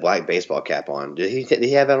got a black baseball cap on. Did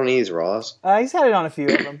he have that on any of these Raws? He's had it on a few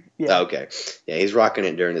of them. Yeah. Okay. Yeah, he's rocking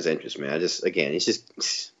it during his entrance, man. It's like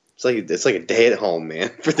a day at home, man,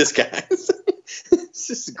 for this guy. It's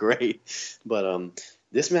just great. But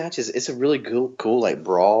this match it's a really cool like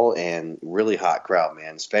brawl and really hot crowd,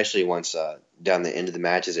 man. Especially once down the end of the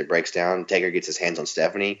match as it breaks down, Taker gets his hands on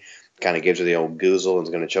Stephanie, kind of gives her the old goozle and is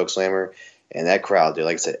going to chokeslam her. And that crowd, dude,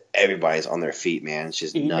 like I said, everybody's on their feet, man. It's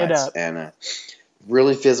just nuts. And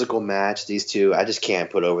really physical match. These two, I just can't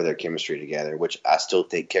put over their chemistry together, which I still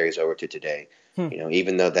think carries over to today.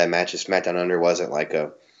 Even though that match of SmackDown Under wasn't like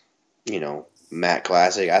a Matt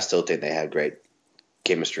Classic, I still think they had great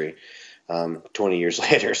chemistry 20 years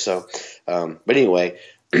later. So, but anyway,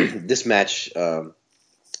 this match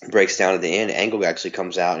breaks down at the end. Angle actually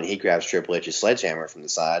comes out and he grabs Triple H's sledgehammer from the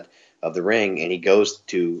side, of the ring, and he goes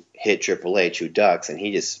to hit Triple H, who ducks, and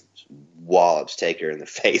he just wallops Taker in the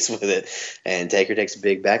face with it. And Taker takes a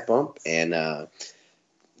big back bump and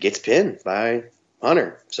gets pinned by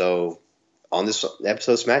Hunter. So on this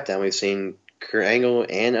episode of SmackDown, we've seen Kurt Angle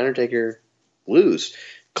and Undertaker lose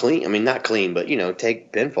clean. I mean, not clean, but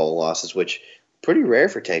take pinfall losses, which pretty rare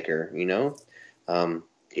for Taker.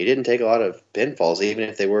 He didn't take a lot of pinfalls, even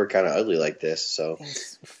if they were kind of ugly like this. So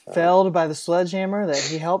felled by the sledgehammer that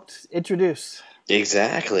he helped introduce.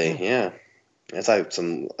 Exactly. Yeah, that's like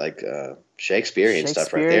some Shakespearean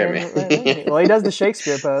stuff right there, man. Well, he does the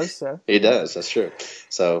Shakespeare pose. So he does. That's true.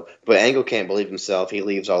 So, but Angle can't believe himself. He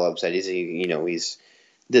leaves all upset. He's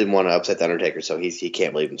didn't want to upset the Undertaker, so he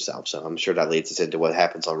can't believe himself. So I'm sure that leads us into what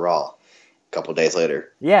happens on Raw a couple days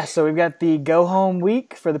later. Yeah, so we've got the go-home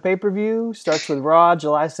week for the pay-per-view. Starts with Raw,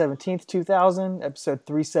 July 17th, 2000, episode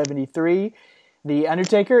 373. The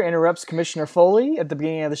Undertaker interrupts Commissioner Foley at the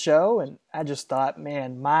beginning of the show, and I just thought,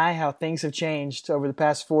 man, how things have changed over the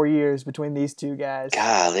past 4 years between these two guys.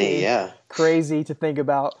 Golly, yeah. Crazy to think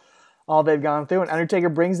about all they've gone through. And Undertaker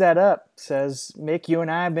brings that up, says, Mick, you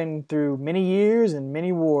and I have been through many years and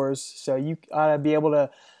many wars, so you ought to be able to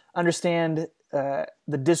understand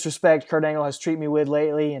the disrespect Kurt Angle has treated me with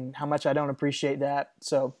lately and how much I don't appreciate that.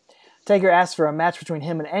 So Taker asks for a match between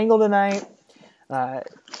him and Angle tonight.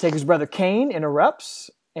 Taker's brother Kane interrupts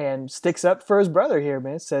and sticks up for his brother here,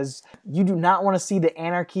 man. Says, you do not want to see the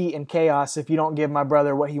anarchy and chaos if you don't give my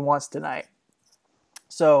brother what he wants tonight.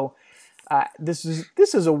 So this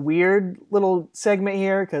is a weird little segment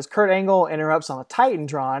here because Kurt Angle interrupts on a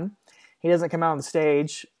Titantron. He doesn't come out on the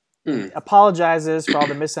stage. Apologizes for all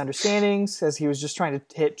the misunderstandings, says he was just trying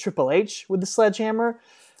to hit Triple H with the sledgehammer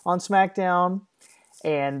on SmackDown.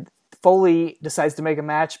 And Foley decides to make a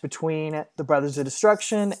match between the Brothers of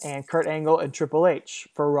Destruction and Kurt Angle and Triple H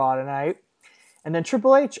for Raw tonight. And then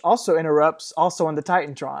Triple H also interrupts, also on the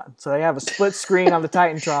Titantron. So they have a split screen on the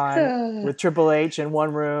Titantron with Triple H in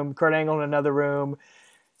one room, Kurt Angle in another room,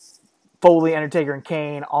 Foley, Undertaker, and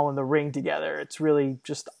Kane all in the ring together. It's really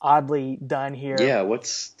just oddly done here. Yeah,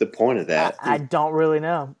 what's the point of that? I don't really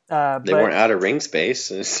know. They weren't out of ring space.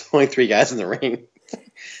 There's only 3 guys in the ring.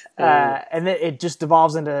 And then it just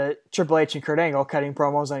devolves into Triple H and Kurt Angle cutting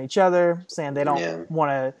promos on each other, saying they don't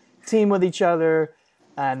want to team with each other,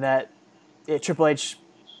 and that Triple H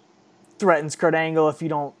threatens Kurt Angle, if you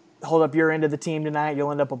don't hold up your end of the team tonight,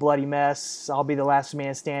 you'll end up a bloody mess. I'll be the last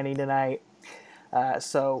man standing tonight.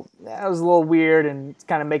 So that was a little weird, and it's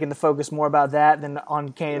kind of making the focus more about that than on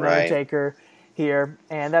Kane and Undertaker here.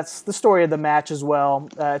 And that's the story of the match as well.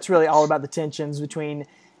 It's really all about the tensions between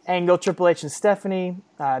Angle, Triple H, and Stephanie.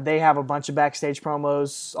 They have a bunch of backstage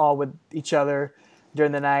promos all with each other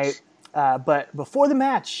during the night. But before the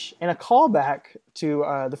match, in a callback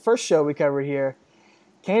to the first show we covered here,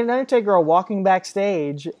 Kane and Undertaker are walking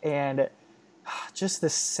backstage, and just the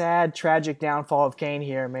sad, tragic downfall of Kane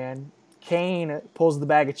here, man. Kane pulls the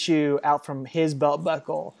bag of chew out from his belt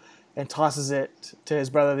buckle and tosses it to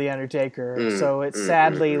his brother, The Undertaker. So it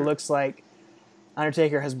sadly looks like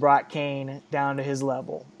Undertaker has brought Kane down to his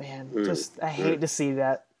level. Man, I hate to see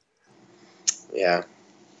that. Yeah,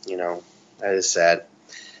 that is sad.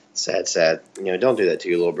 Sad. Don't do that to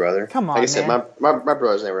your little brother. Come on, like I said, man. my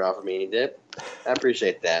brother's never offered me any dip. I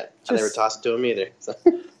appreciate that. I never tossed it to him either. So.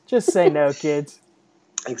 Just say no, kids.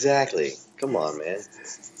 Exactly. Come on, man.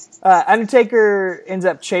 Undertaker ends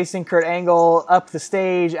up chasing Kurt Angle up the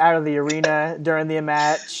stage, out of the arena during the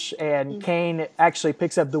match, and Kane actually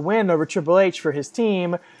picks up the win over Triple H for his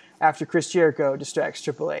team after Chris Jericho distracts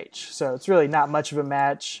Triple H. So it's really not much of a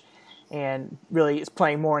match, and really it's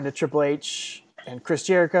playing more into Triple H and Chris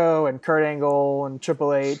Jericho and Kurt Angle and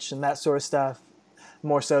Triple H and that sort of stuff,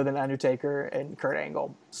 more so than Undertaker and Kurt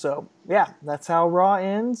Angle. So yeah, that's how Raw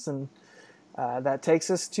ends, and that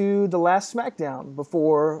takes us to the last SmackDown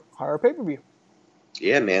before our pay-per-view.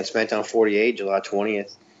 Yeah, man. SmackDown 48, July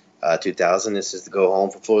 20th, 2000. This is the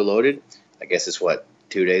go-home for Fully Loaded. I guess it's,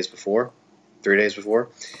 3 days before?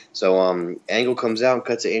 So Angle comes out and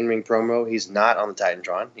cuts an in-ring promo. He's not on the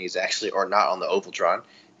Titantron. He's actually, or not on the Ovaltron.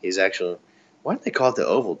 He's actually, why do they call it the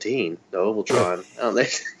Ovaltine? The Ovaltron.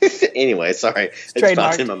 Anyway, sorry. It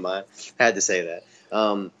popped in my mind. Had to say that.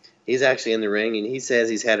 He's actually in the ring, and he says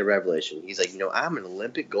he's had a revelation. He's like, I'm an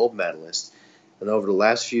Olympic gold medalist, and over the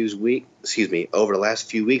last few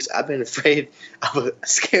weeks, I've been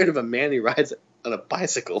scared of a man who rides on a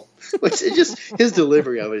bicycle. Which is just, his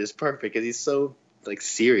delivery of it is perfect, because he's so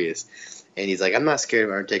serious. And he's like, I'm not scared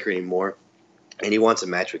of Undertaker anymore, and he wants a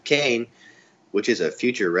match with Kane, which is a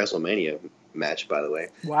future WrestleMania match, by the way.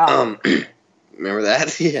 Wow. Remember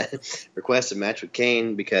that? Yeah. Requests a match with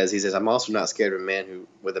Kane because he says, I'm also not scared of a man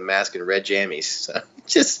with a mask and red jammies. So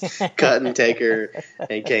just cutting Taker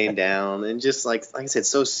and Kane down. And just like I said,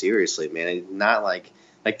 so seriously, man. And not like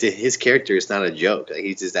to his character, it's not a joke.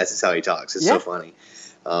 Like that's just how he talks. It's so funny.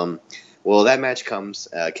 Well, that match comes,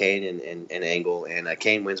 Kane and Angle. And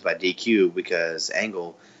Kane wins by DQ because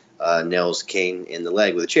Angle nails Kane in the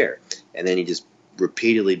leg with a chair. And then he just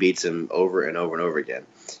repeatedly beats him over and over and over again.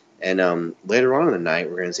 And later on in the night,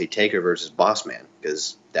 we're going to see Taker versus Boss Man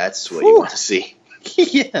because that's what you want to see.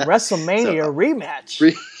 Yeah. WrestleMania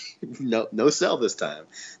rematch. No cell this time.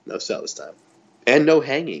 No cell this time. And no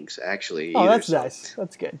hangings, actually. Oh, that's nice.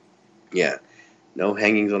 That's good. Yeah. No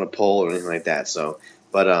hangings on a pole or anything like that. So,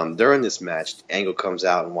 but during this match, Angle comes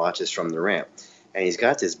out and watches from the ramp. And he's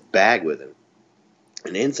got this bag with him.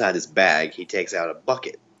 And inside this bag, he takes out a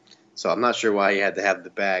bucket. So I'm not sure why he had to have the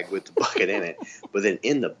bag with the bucket in it. But then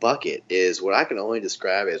in the bucket is what I can only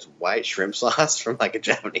describe as white shrimp sauce from like a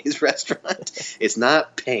Japanese restaurant. It's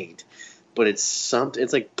not paint, but it's something.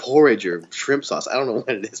 It's like porridge or shrimp sauce. I don't know what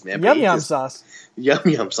it is, man. Yum sauce.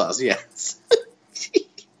 Yum sauce, yes.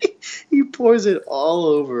 He pours it all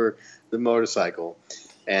over the motorcycle.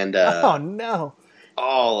 And oh, no.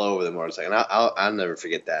 All over the motorcycle. And I'll never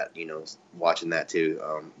forget that, watching that too,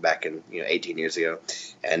 back in 18 years ago.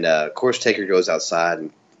 And of course Taker goes outside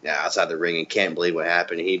the ring and can't believe what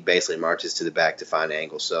happened. He basically marches to the back to find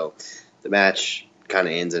Angle. So the match kind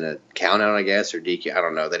of ends in a count out, I guess, or DQ. I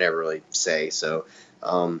don't know. They never really say. So,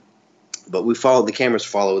 but the cameras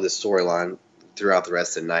follow this storyline throughout the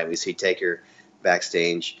rest of the night. We see Taker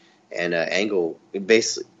backstage, and Angle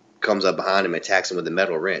basically comes up behind him and attacks him with a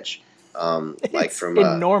metal wrench. Like from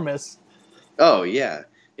enormous. Oh yeah,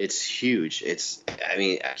 it's huge.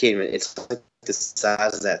 I can't even. It's like the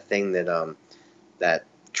size of that thing that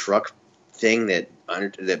truck thing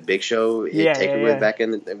that Big Show hit Taker with back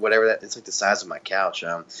in whatever that. It's like the size of my couch.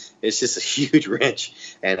 It's just a huge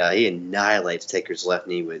wrench, and he annihilates Taker's left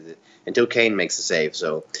knee with it until Kane makes the save.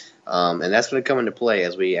 So, and that's going to come into play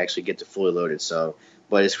as we actually get to Fully Loaded. So.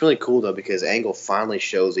 But it's really cool though because Angle finally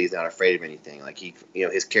shows he's not afraid of anything. Like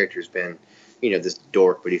his character's been, this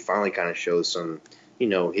dork, but he finally kind of shows some,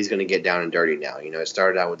 he's going to get down and dirty now. It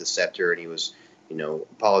started out with the scepter and he was,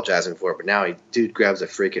 apologizing for it, but now dude grabs a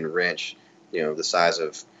freaking wrench, the size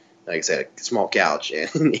of, like I said, a small couch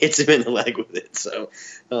and hits him in the leg with it. So,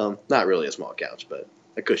 not really a small couch, but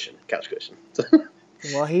a couch cushion.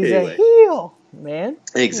 Well, he's a heel, man.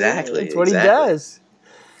 Exactly. That's what he does.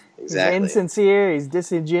 Exactly. He's insincere, he's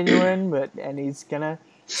disingenuine, and he's going to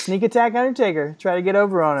sneak attack Undertaker, try to get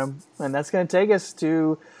over on him. And that's going to take us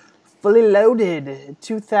to Fully Loaded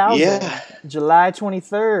 2000, July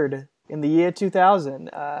 23rd in the year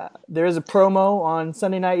 2000. There is a promo on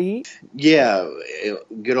Sunday Night Heat. Yeah,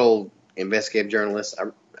 good old investigative journalist.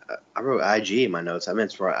 I wrote IG in my notes. I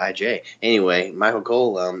meant to write IJ. Anyway, Michael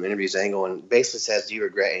Cole interviews Angle and basically says, do you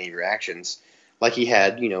regret any of your actions? Like he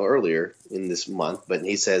had, earlier in this month. But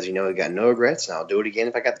he says, I got no regrets, and I'll do it again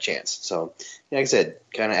if I got the chance. So, like I said,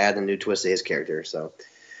 kind of add a new twist to his character. So,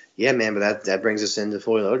 yeah, man, but that brings us into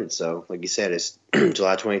Fully Loaded. So, like you said, it's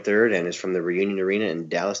July 23rd, and it's from the Reunion Arena in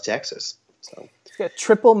Dallas, Texas. So it's got a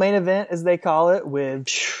triple main event, as they call it, with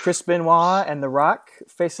Chris Benoit and The Rock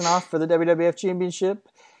facing off for the WWF Championship.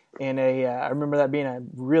 And I remember that being a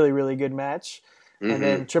really, really good match. Mm-hmm. And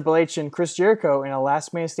then Triple H and Chris Jericho in a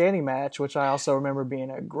Last Man Standing match, which I also remember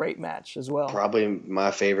being a great match as well. Probably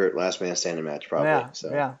my favorite Last Man Standing match, probably.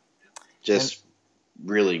 Yeah. Just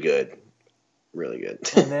really good. Really good.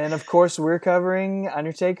 And then, of course, we're covering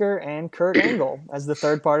Undertaker and Kurt Angle as the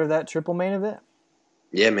third part of that triple main event.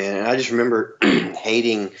 Yeah, man. I just remember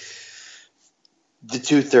hating the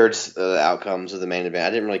 2/3 outcomes of the main event.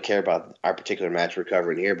 I didn't really care about our particular match we're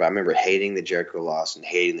covering here, but I remember hating the Jericho loss and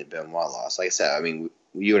hating the Benoit loss. Like I said,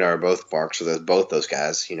 you and I are both marks of both those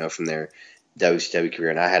guys, from their WCW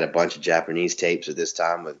career. And I had a bunch of Japanese tapes at this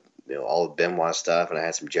time with all the Benoit stuff, and I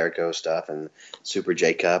had some Jericho stuff and Super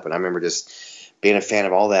J Cup. And I remember just being a fan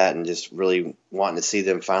of all that and just really wanting to see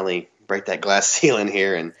them finally break that glass ceiling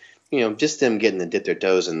here. And just them getting to dip their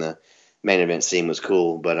toes in the main event scene was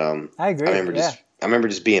cool. But I agree. I remember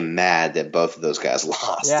just being mad that both of those guys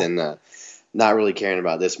lost and not really caring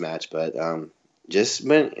about this match. But the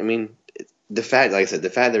fact, like I said, the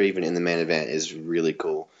fact they're even in the main event is really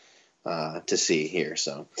cool to see here.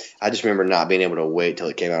 So I just remember not being able to wait till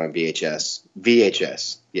it came out on VHS.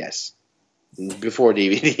 VHS, yes. Before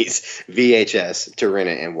DVDs, VHS, to rent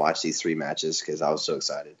it and watch these three matches because I was so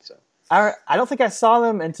excited. So I don't think I saw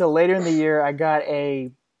them until later in the year. I got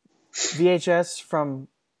a VHS from...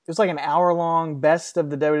 It was like an hour-long best of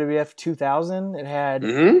the WWF 2000. It had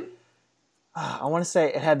I want to say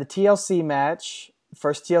it had the TLC match,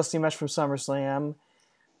 first TLC match from SummerSlam.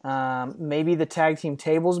 Maybe the tag team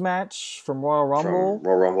tables match from Royal Rumble. From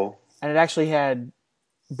Royal Rumble. And it actually had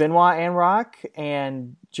Benoit and Rock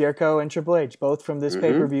and Jericho and Triple H, both from this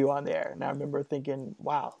pay-per-view on there. And I remember thinking,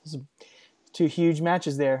 wow, this is 2 huge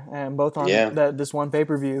matches there, and both on this one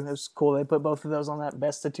pay-per-view. It was cool. They put both of those on that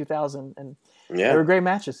Best of 2000, and they were great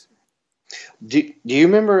matches. Do you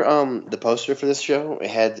remember the poster for this show? It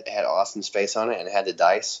had Austin's face on it, and it had the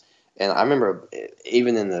dice. And I remember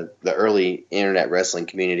even in the early internet wrestling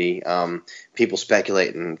community, people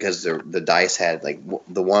speculating because the dice had like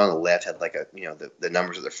the one on the left had like the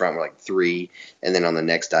numbers at the front were like 3, and then on the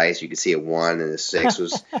next dice you could see a 1 and a 6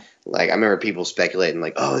 was like, I remember people speculating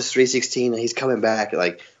like, oh, it's 316 and he's coming back,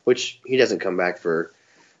 like, which he doesn't come back for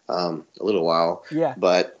a little while. Yeah.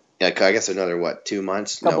 But I guess another 2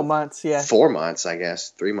 months? Couple months, yeah. 4 months, I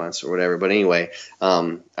guess, 3 months or whatever. But anyway,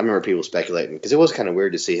 I remember people speculating because it was kind of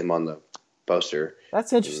weird to see him on the poster.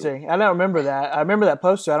 That's interesting. I don't remember that. I remember that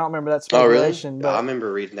poster. I don't remember that speculation. Oh, really? But I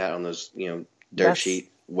remember reading that on those dirt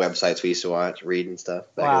sheet websites we used to read and stuff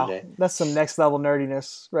back in the day. That's some next level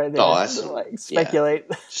nerdiness right there. Oh, that's like speculate.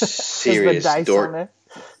 Yeah. Serious dice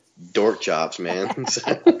dork chops, man.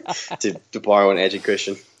 to borrow an Edgy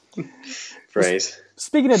Christian phrase.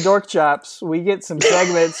 Speaking of dork chops, we get some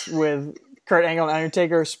segments with Kurt Angle and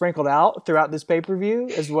Undertaker sprinkled out throughout this pay-per-view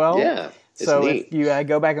as well. Yeah, so neat. If you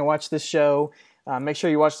go back and watch this show, make sure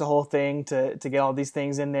you watch the whole thing to get all these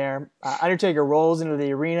things in there. Undertaker rolls into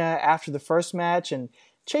the arena after the first match and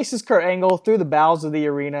chases Kurt Angle through the bowels of the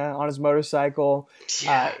arena on his motorcycle.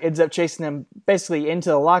 Ends up chasing him basically into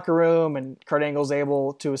the locker room, and Kurt Angle's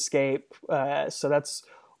able to escape. So that's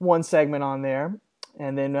one segment on there.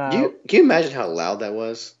 And then, can you imagine how loud that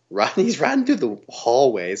was? He's riding through the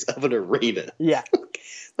hallways of an arena. Yeah.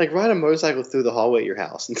 Like, ride a motorcycle through the hallway at your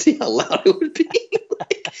house and see how loud it would be.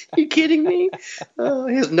 Like, are you kidding me?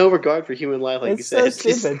 He has no regard for human life, like it's you said.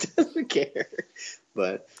 So stupid. He doesn't care.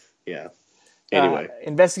 But, yeah. Anyway.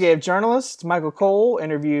 Investigative journalist Michael Cole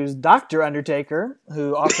interviews Dr. Undertaker,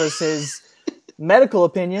 who offers his medical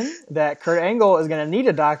opinion that Kurt Angle is going to need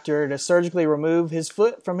a doctor to surgically remove his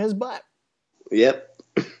foot from his butt. Yep.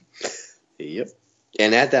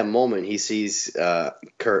 And at that moment, he sees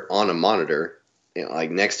Kurt on a monitor, like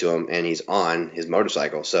next to him, and he's on his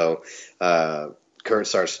motorcycle. So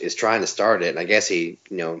Kurt is trying to start it, and I guess he,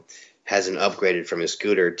 hasn't upgraded from his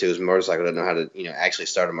scooter to his motorcycle. Doesn't know how to, actually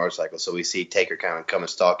start a motorcycle. So we see Taker kind of come and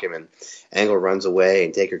stalk him, and Angle runs away,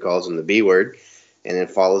 and Taker calls him the B word, and then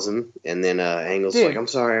follows him, and then Angle's like, "I'm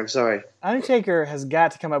sorry." Undertaker has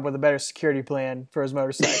got to come up with a better security plan for his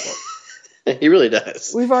motorcycle. He really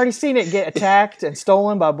does. We've already seen it get attacked and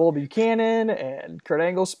stolen by Bull Buchanan, and Kurt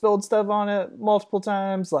Angle spilled stuff on it multiple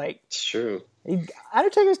times. Like, it's true.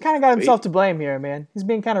 Undertaker's kind of got himself to blame here, man. He's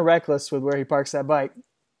being kind of reckless with where he parks that bike.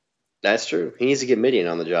 That's true. He needs to get Midian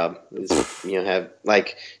on the job. Have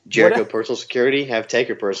like Jericho personal security, have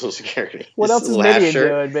Taker personal security. What else is Midian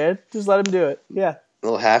doing, man? Just let him do it. Yeah. A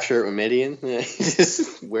little half shirt with Midian. He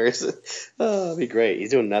just wears it. Oh, it'd be great. He's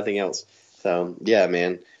doing nothing else. So, yeah,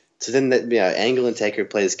 man. So then, Angle and Taker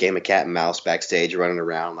play this game of cat and mouse backstage, running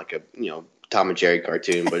around like a Tom and Jerry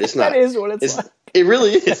cartoon, but it's not. That is what it's like. It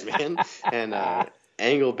really is, man. And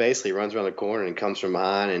Angle basically runs around the corner and comes from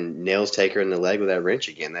behind and nails Taker in the leg with that wrench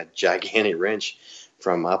again, that gigantic wrench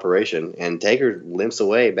from Operation. And Taker limps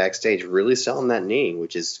away backstage, really selling that knee,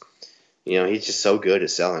 which is, he's just so good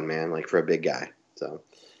at selling, man, like for a big guy. So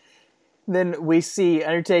then we see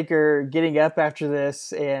Undertaker getting up after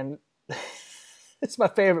this, and it's my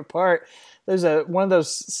favorite part. There's one of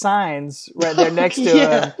those signs right there next to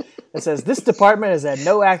him that says, "This department has had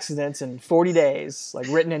no accidents in 40 days," like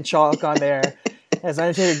written in chalk on there. As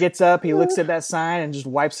Undertaker gets up, he looks at that sign and just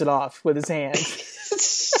wipes it off with his hand.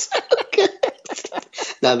 So good.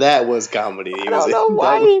 Now that was comedy. I don't know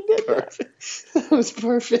why he did that. That was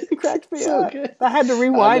perfect. It cracked me so up. Good. I had to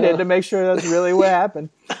rewind it to make sure that's really what happened.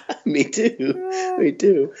 Me too. Me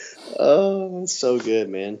too. Oh, that's so good,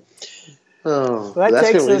 man. Oh, well,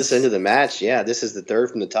 that's going to lead us into the match. Yeah, this is the third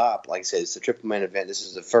from the top. Like I said, it's the triple main event. This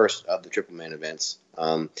is the first of the triple main events.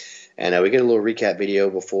 And we get a little recap video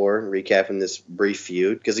before recapping this brief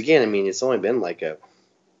feud. Because, again, I mean, it's only been like a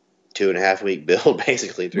 2.5 week build,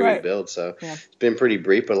 basically, 3-week build. So It's been pretty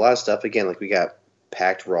brief. But a lot of stuff, again, like we got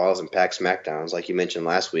packed Raws and packed SmackDowns. Like you mentioned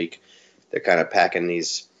last week, they're kind of packing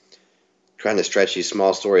these, trying to stretch these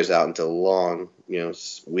small stories out into long,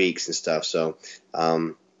 weeks and stuff. So,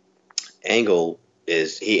 Angle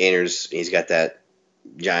he enters, he's got that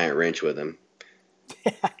giant wrench with him.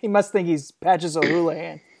 He must think he's Patches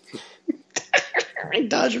O'Houlihan.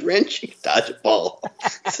 Dodge a wrench, dodge a ball.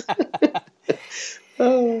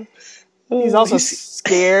 He's also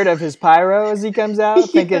scared of his pyro as he comes out,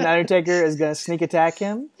 thinking Undertaker is going to sneak attack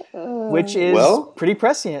him, which is pretty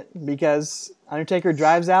prescient because Undertaker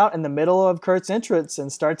drives out in the middle of Kurt's entrance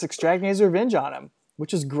and starts extracting his revenge on him,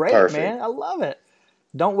 which is great, man. I love it.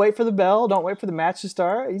 Don't wait for the bell. Don't wait for the match to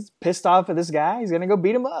start. He's pissed off at this guy. He's going to go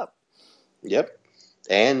beat him up. Yep.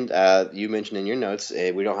 And you mentioned in your notes,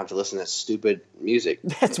 we don't have to listen to stupid music.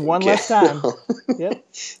 That's one less time. Yep.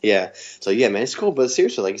 Yeah. So, yeah, man, it's cool. But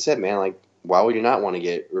seriously, like you said, man, like, why would you not want to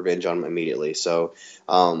get revenge on him immediately? So,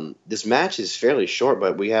 this match is fairly short,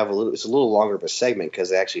 but it's a little longer of a segment because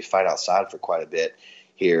they actually fight outside for quite a bit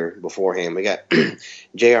here beforehand. We got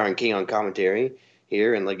JR and King on commentary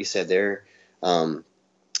here. And like you said, they're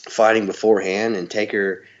fighting beforehand, and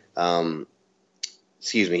Taker,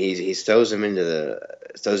 he throws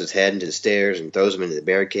his head into the stairs and throws him into the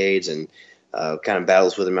barricades and kind of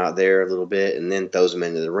battles with him out there a little bit, and then throws him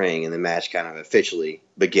into the ring, and the match kind of officially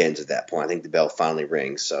begins at that point. I think the bell finally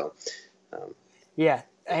rings. So, yeah,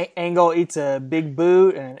 Angle eats a big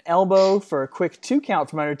boot and an elbow for a quick 2 count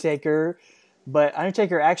from Undertaker, but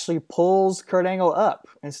Undertaker actually pulls Kurt Angle up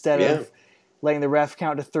instead of letting the ref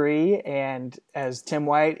count to 3, and as Tim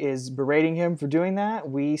White is berating him for doing that,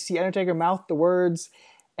 we see Undertaker mouth the words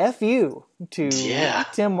 "F you" to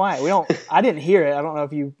Tim White. I didn't hear it. I don't know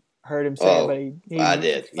if you heard him say it, but I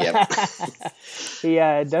did. Yep. He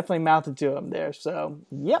definitely mouthed it to him there. So,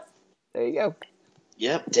 yep, there you go.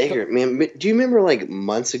 Yep, Taker. Man, do you remember like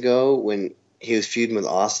months ago when he was feuding with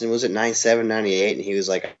Austin? Was it 97, 98? And he was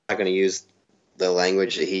like, I'm not going to use the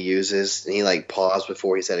language that he uses, and he like paused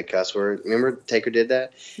before he said a cuss word. Remember Taker did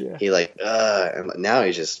that? Yeah. He like and now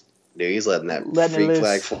he's just he's letting that freak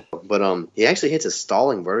flag fall. But he actually hits a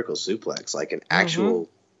stalling vertical suplex, like an actual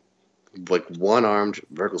like one-armed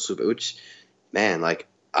vertical suplex, which, man, like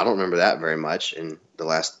I don't remember that very much in the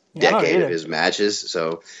last decade of his matches.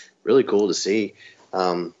 So really cool to see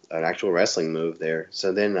an actual wrestling move there.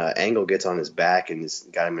 So then Angle gets on his back and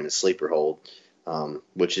got him in a sleeper hold.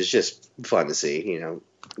 Which is just fun to see. You know,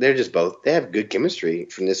 they have good chemistry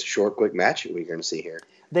from this short, quick match we're going to see here.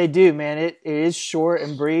 They do, man. It is short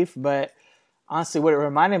and brief, but honestly, what it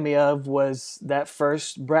reminded me of was that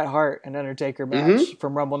first Bret Hart and Undertaker match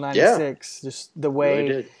from Rumble 96. Just the way,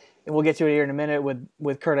 really and we'll get to it here in a minute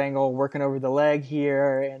with Kurt Angle working over the leg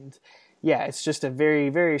here. And yeah, it's just a very,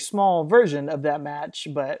 very small version of that match.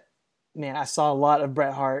 But man, I saw a lot of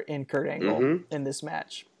Bret Hart and Kurt Angle in this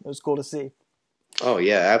match. It was cool to see. Oh,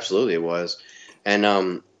 yeah, absolutely it was.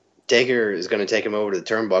 And Taker is going to take him over to the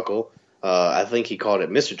turnbuckle. I think he called it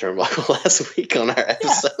Mr. Turnbuckle last week on our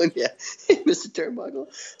episode. Yeah, Mr. Turnbuckle.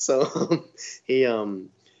 So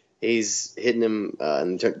he's hitting him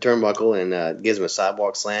in the turnbuckle and gives him a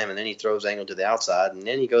sidewalk slam, and then he throws Angle to the outside, and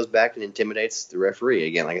then he goes back and intimidates the referee.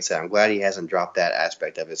 Again, like I said, I'm glad he hasn't dropped that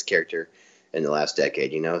aspect of his character in the last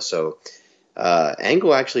decade, you know. So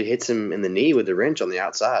Angle actually hits him in the knee with the wrench on the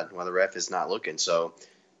outside while the ref is not looking. So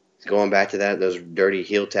going back to those dirty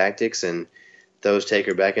heel tactics, and throws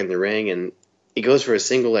Taker back in the ring, and he goes for a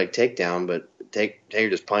single leg takedown, but Taker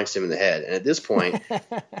just punched him in the head. And at this point,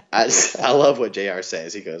 I love what JR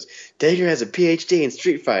says. He goes, Taker has a PhD in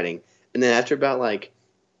street fighting. And then after about like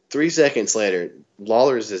 3 seconds later,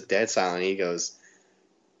 Lawler is just dead silent. He goes,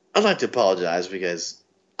 I'd like to apologize because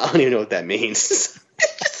I don't even know what that means.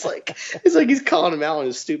 It's like he's calling him out on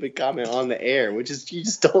his stupid comment on the air, which is, you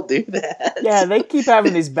just don't do that. Yeah, they keep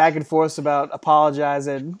having these back and forths about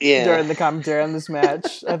apologizing during the commentary on this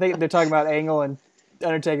match. I think they're talking about Angle and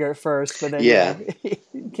Undertaker at first, but then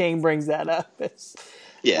King brings that up.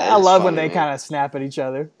 I love when they kind of snap at each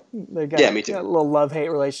other. They got, me too. Got a little love-hate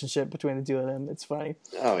relationship between the two of them. It's funny.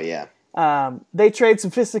 Oh, yeah. They trade some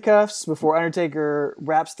fisticuffs before Undertaker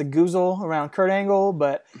wraps the goozle around Kurt Angle,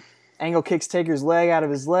 but Angle kicks Taker's leg out of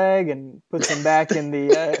his leg and puts him back in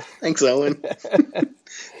the thanks, Owen.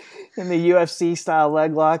 in the UFC style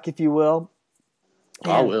leg lock, if you will.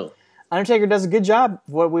 And I will. Undertaker does a good job.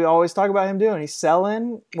 What we always talk about him doing. He's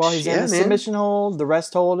selling while he's in the submission hold, the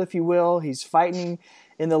rest hold, if you will. He's fighting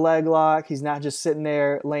in the leg lock. He's not just sitting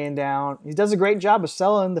there laying down. He does a great job of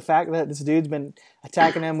selling the fact that this dude's been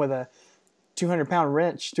attacking him with a 200-pound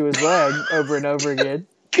wrench to his leg over and over again.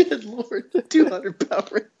 Good Lord, the 200-pound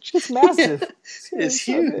wrench. It's massive. It's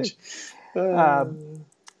huge.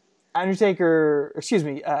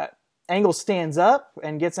 Angle stands up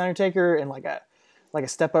and gets Undertaker in like a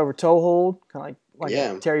step over toe hold, kind of like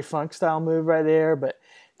a Terry Funk style move right there. But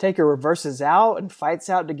Taker reverses out and fights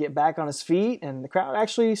out to get back on his feet, and the crowd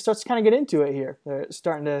actually starts to kind of get into it here. They're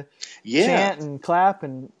starting to chant and clap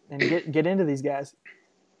and get into these guys.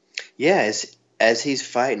 Yeah, as he's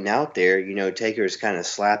fighting out there, you know, Taker's kind of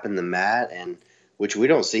slapping the mat, and which we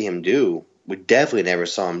don't see him do we definitely never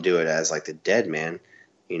saw him do it as like the dead man,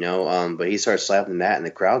 you know. But he starts slapping that, and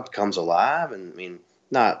the crowd comes alive. And I mean,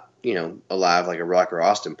 not alive like a Rock or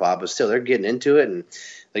Austin pop, but still they're getting into it. And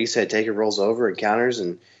like you said, Taker rolls over and counters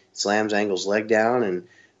and slams Angle's leg down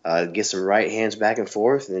and gets some right hands back and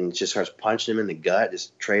forth, and just starts punching him in the gut,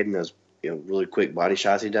 just trading those really quick body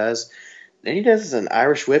shots he does. Then he does an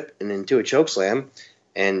Irish whip and into a choke slam,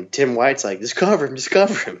 and Tim White's like, just cover him, just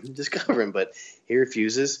cover him, just cover him. But he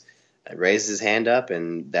refuses, raises his hand up,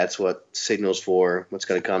 and that's what signals for what's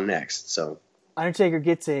going to come next. So Undertaker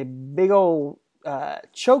gets a big old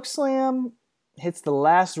choke slam, hits the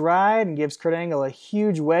last ride, and gives Kurt Angle a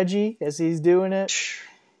huge wedgie as he's doing it.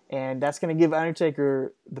 And that's going to give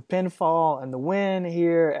Undertaker the pinfall and the win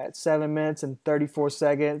here at 7 minutes and 34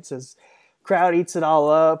 seconds as crowd eats it all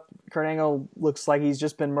up. Kurt Angle looks like he's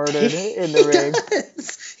just been murdered in the ring.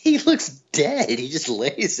 Does. He looks dead. He just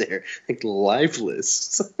lays there like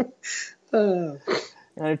lifeless.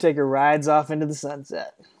 Undertaker rides off into the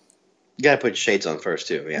sunset. You got to put shades on first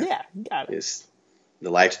too. Yeah, got it. The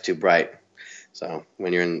light's too bright. So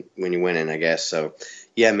when you're winning, I guess. So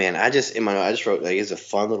yeah, man. I just wrote like it's a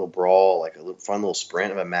fun little brawl, like a fun little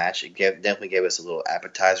sprint of a match. It definitely gave us a little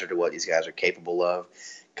appetizer to what these guys are capable of.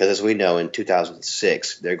 Because as we know, in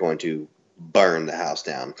 2006, they're going to burn the house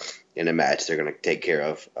down in a match they're going to take care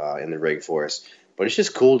of in the ring for us. But it's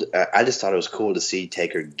just cool. I just thought it was cool to see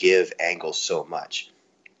Taker give Angle so much.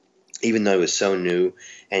 Even though he was so new,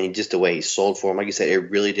 and just the way he sold for him. Like you said, it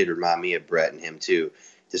really did remind me of Brett and him too.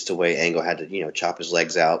 Just the way Angle had to, chop his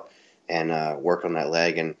legs out and work on that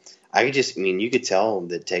leg. And you could tell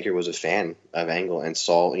that Taker was a fan of Angle and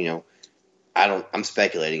saw, I'm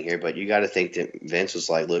speculating here, but you got to think that Vince was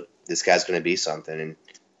like, look, this guy's going to be something. And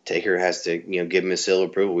Taker has to, give him his seal of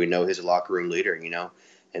approval. We know he's a locker room leader,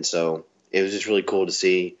 And so it was just really cool to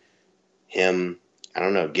see him,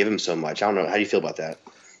 give him so much. I don't know. How do you feel about that?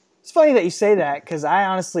 It's funny that you say that because I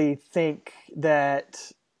honestly think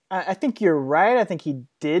that I think you're right. I think he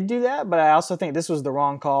did do that, but I also think this was the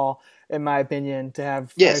wrong call, in my opinion, to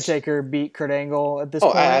have Undertaker beat Kurt Angle at this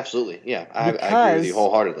point. Absolutely. Yeah, I agree with you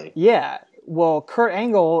wholeheartedly. Yeah. Well, Kurt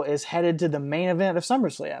Angle is headed to the main event of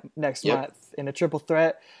SummerSlam next month in a triple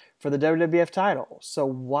threat for the WWF title. So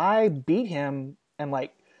why beat him and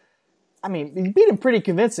he beat him pretty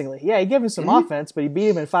convincingly. Yeah, he gave him some offense, but he beat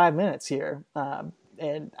him in 5 minutes here.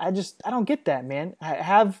 And I don't get that, man.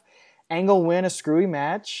 Have Angle win a screwy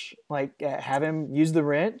match, have him use the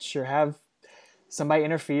wrench or have somebody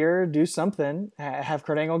interfere, do something. Have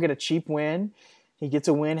Kurt Angle get a cheap win. He gets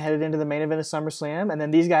a win headed into the main event of SummerSlam. And then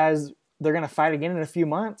these guys, they're going to fight again in a few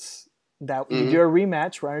months. You do a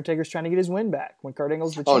rematch where Undertaker's trying to get his win back when Kurt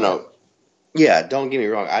Angle's the champion. Oh, no. Yeah, don't get me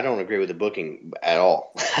wrong. I don't agree with the booking at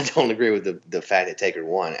all. I don't agree with the fact that Taker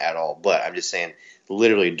won at all. But I'm just saying,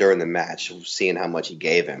 literally during the match, seeing how much he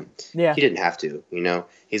gave him, he didn't have to.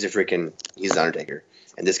 He's the Undertaker,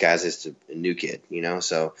 and this guy's just a new kid.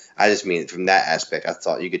 So I just mean from that aspect, I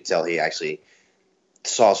thought you could tell he actually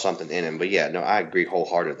saw something in him. But yeah, no, I agree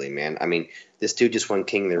wholeheartedly, man. I mean, this dude just won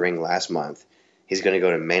King of the Ring last month. He's going to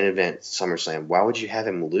go to main event SummerSlam. Why would you have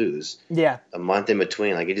him lose? Yeah, a month in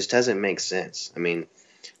between, it just doesn't make sense. I mean,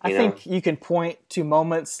 I think you can point to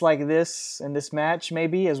moments like this in this match,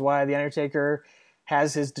 maybe, as why the Undertaker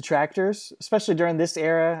has his detractors, especially during this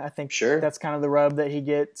era. I think that's kind of the rub that he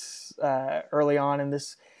gets early on in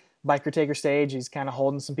this Biker Taker stage. He's kind of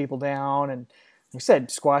holding some people down, and like I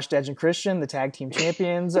said, squashed Edge and Christian, the tag team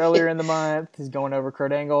champions, earlier in the month. He's going over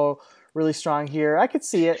Kurt Angle. Really strong here. I could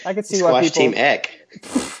see it. I could see why people... Team Eck.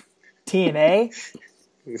 TNA?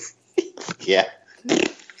 Yeah.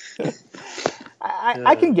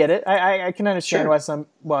 I can get it. I can understand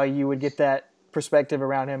why you would get that perspective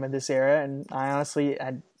around him in this era, and I honestly,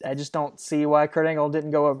 I just don't see why Kurt Angle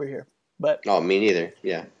didn't go over here. But me neither.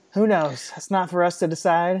 Yeah. Who knows? It's not for us to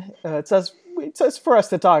decide. It's for us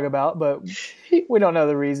to talk about, but we don't know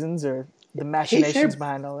the reasons or the machinations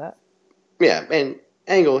behind all that. Yeah, and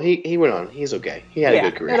Angle, he went on. He's okay. He had a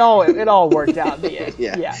good career. It all worked out in the end.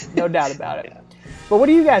 Yeah, no doubt about it. Yeah. But what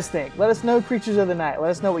do you guys think? Let us know, Creatures of the Night. Let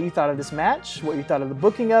us know what you thought of this match, what you thought of the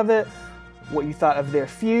booking of it, what you thought of their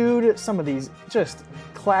feud, some of these just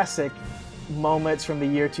classic moments from the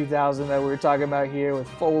year 2000 that we were talking about here with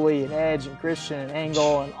Foley and Edge and Christian and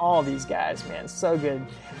Angle and all these guys, man. So good.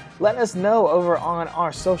 Let us know over on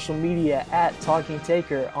our social media at Talking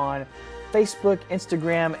Taker on Facebook,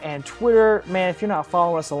 Instagram, and Twitter. Man, if you're not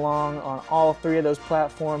following us along on all three of those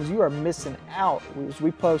platforms, you are missing out.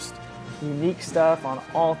 We post unique stuff on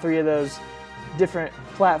all three of those different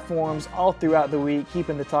platforms all throughout the week,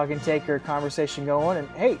 keeping the Talking Taker conversation going. And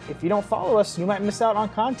hey, if you don't follow us, you might miss out on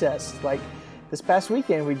contests like this past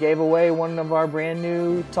weekend we gave away one of our brand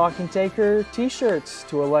new Talking Taker t-shirts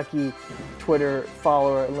to a lucky Twitter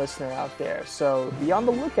follower and listener out there. So be on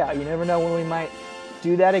the lookout. You never know when we might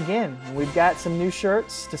do that again. We've got some new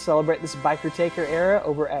shirts to celebrate this Biker Taker era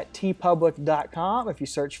over at tpublic.com. If you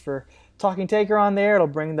search for Talking Taker on there, it'll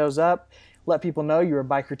bring those up. Let people know you're a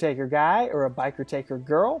Biker Taker guy or a Biker Taker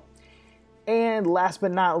girl. And last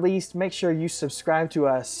but not least, make sure you subscribe to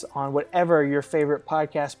us on whatever your favorite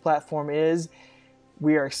podcast platform is.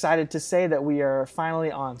 We are excited to say that we are finally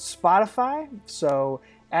on Spotify. So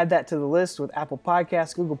add that to the list with Apple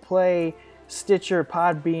Podcasts, Google Play, Stitcher,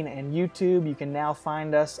 Podbean, and YouTube. You can now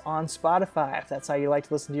find us on Spotify. If that's how you like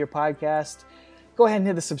to listen to your podcast, go ahead and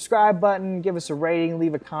hit the subscribe button, give us a rating,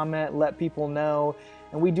 leave a comment, let people know.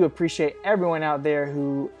 And we do appreciate everyone out there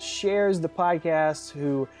who shares the podcast,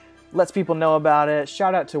 who lets people know about it.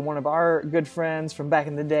 Shout out to one of our good friends from back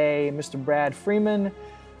in the day, Mr. Brad Freeman,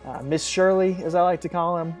 Miss Shirley, as I like to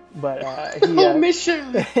call him. But Miss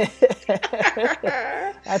Shirley.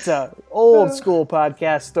 That's a old school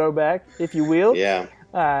podcast throwback, if you will. Yeah.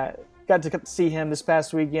 Got to see him this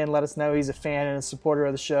past weekend. Let us know he's a fan and a supporter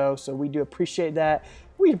of the show. So we do appreciate that.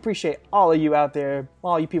 We appreciate all of you out there,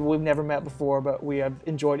 all you people we've never met before, but we have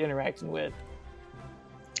enjoyed interacting with.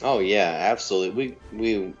 Oh yeah, absolutely.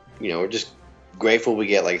 We we're just grateful we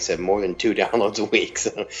get, like I said, more than 2 downloads a week.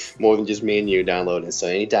 So more than just me and you downloading. So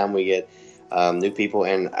anytime we get new people,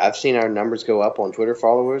 and I've seen our numbers go up on Twitter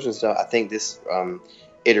followers and stuff. I think this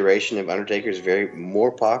iteration of Undertaker is very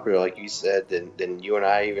more popular, like you said, than you and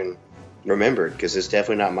I even remembered, because it's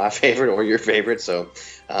definitely not my favorite or your favorite. So,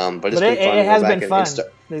 but it's been fun. It has been fun.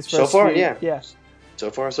 So far, yeah.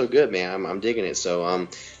 So far, so good, man. I'm digging it. So,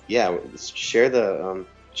 yeah, share the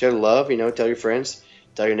love. Tell your friends,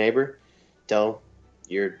 tell your neighbor, tell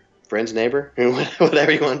your friend's neighbor,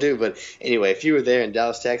 whatever you want to do. But anyway, if you were there in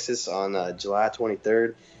Dallas, Texas on July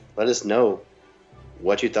 23rd, let us know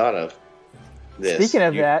what you thought of this. Speaking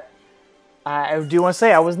of that, I do want to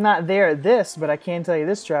say I was not there at this, but I can tell you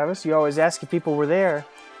this, Travis. You always ask if people were there.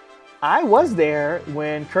 I was there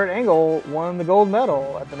when Kurt Angle won the gold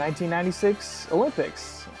medal at the 1996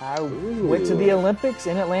 Olympics. I went to the Olympics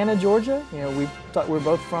in Atlanta, Georgia. We're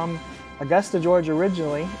both from Augusta, Georgia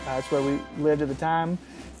originally. That's where we lived at the time.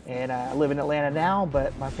 And I live in Atlanta now,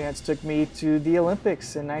 but my parents took me to the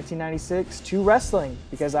Olympics in 1996 to wrestling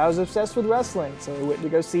because I was obsessed with wrestling. So we went to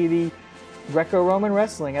go see the Greco-Roman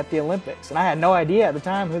wrestling at the Olympics. And I had no idea at the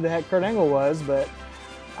time who the heck Kurt Angle was, but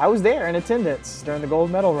I was there in attendance during the gold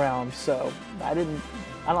medal round. So I don't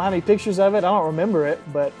have any pictures of it. I don't remember it,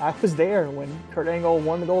 but I was there when Kurt Angle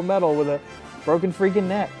won the gold medal with a broken freaking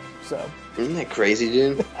neck. So isn't that crazy,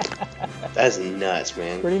 dude? That's nuts,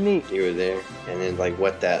 man. Pretty neat. You were there, and then like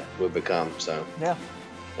what that would become. So yeah,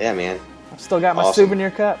 man. I've still got my souvenir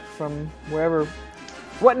cup from wherever.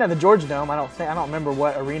 Wasn't at the Georgia Dome. I don't remember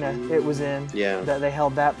what arena it was in. Yeah. That they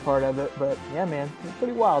held that part of it, but yeah, man, it's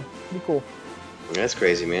pretty wild, pretty cool. That's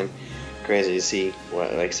crazy, man. Crazy to see.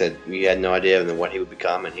 Like I said, we had no idea of what he would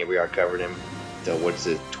become, and here we are covering him. So what's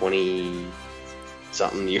it,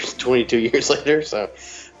 20-something years, 22 years later? So,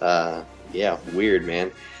 yeah, weird,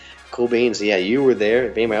 man. Cool beans. Yeah, you were there.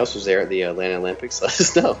 If anybody else was there at the Atlanta Olympics, let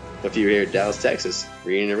us know. If you were here at Dallas, Texas,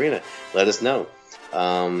 Reunion Arena, let us know.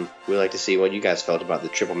 We'd like to see what you guys felt about the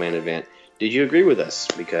Triple Man event. Did you agree with us?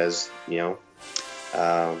 Because, we'll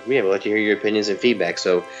let you hear your opinions and feedback.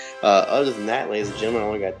 So, other than that, ladies and gentlemen, I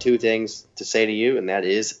only got 2 things to say to you, and that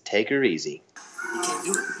is take her easy. You can't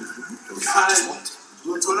do it.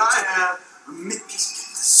 That's what I have. Mickey's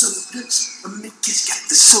got the sodas. Mickey's got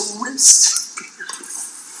the sodas.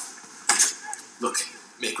 Look,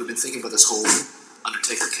 Mick, we've been thinking about this whole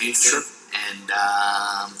Undertaker Kane thing. Sure. And,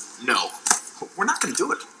 no. We're not going to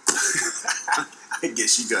do it. I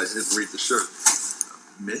guess you guys didn't read the shirt.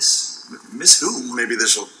 Miss who? Maybe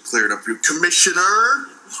this will clear it up for you. Commissioner?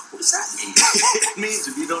 What does that mean? It means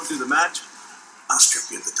if you don't do the match, I'll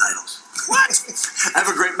strip you of the titles. What?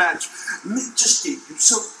 Have a great match. Mick just gave you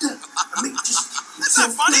so good. Mick just gave you so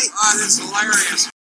good. Isn't that funny? Oh, that's hilarious.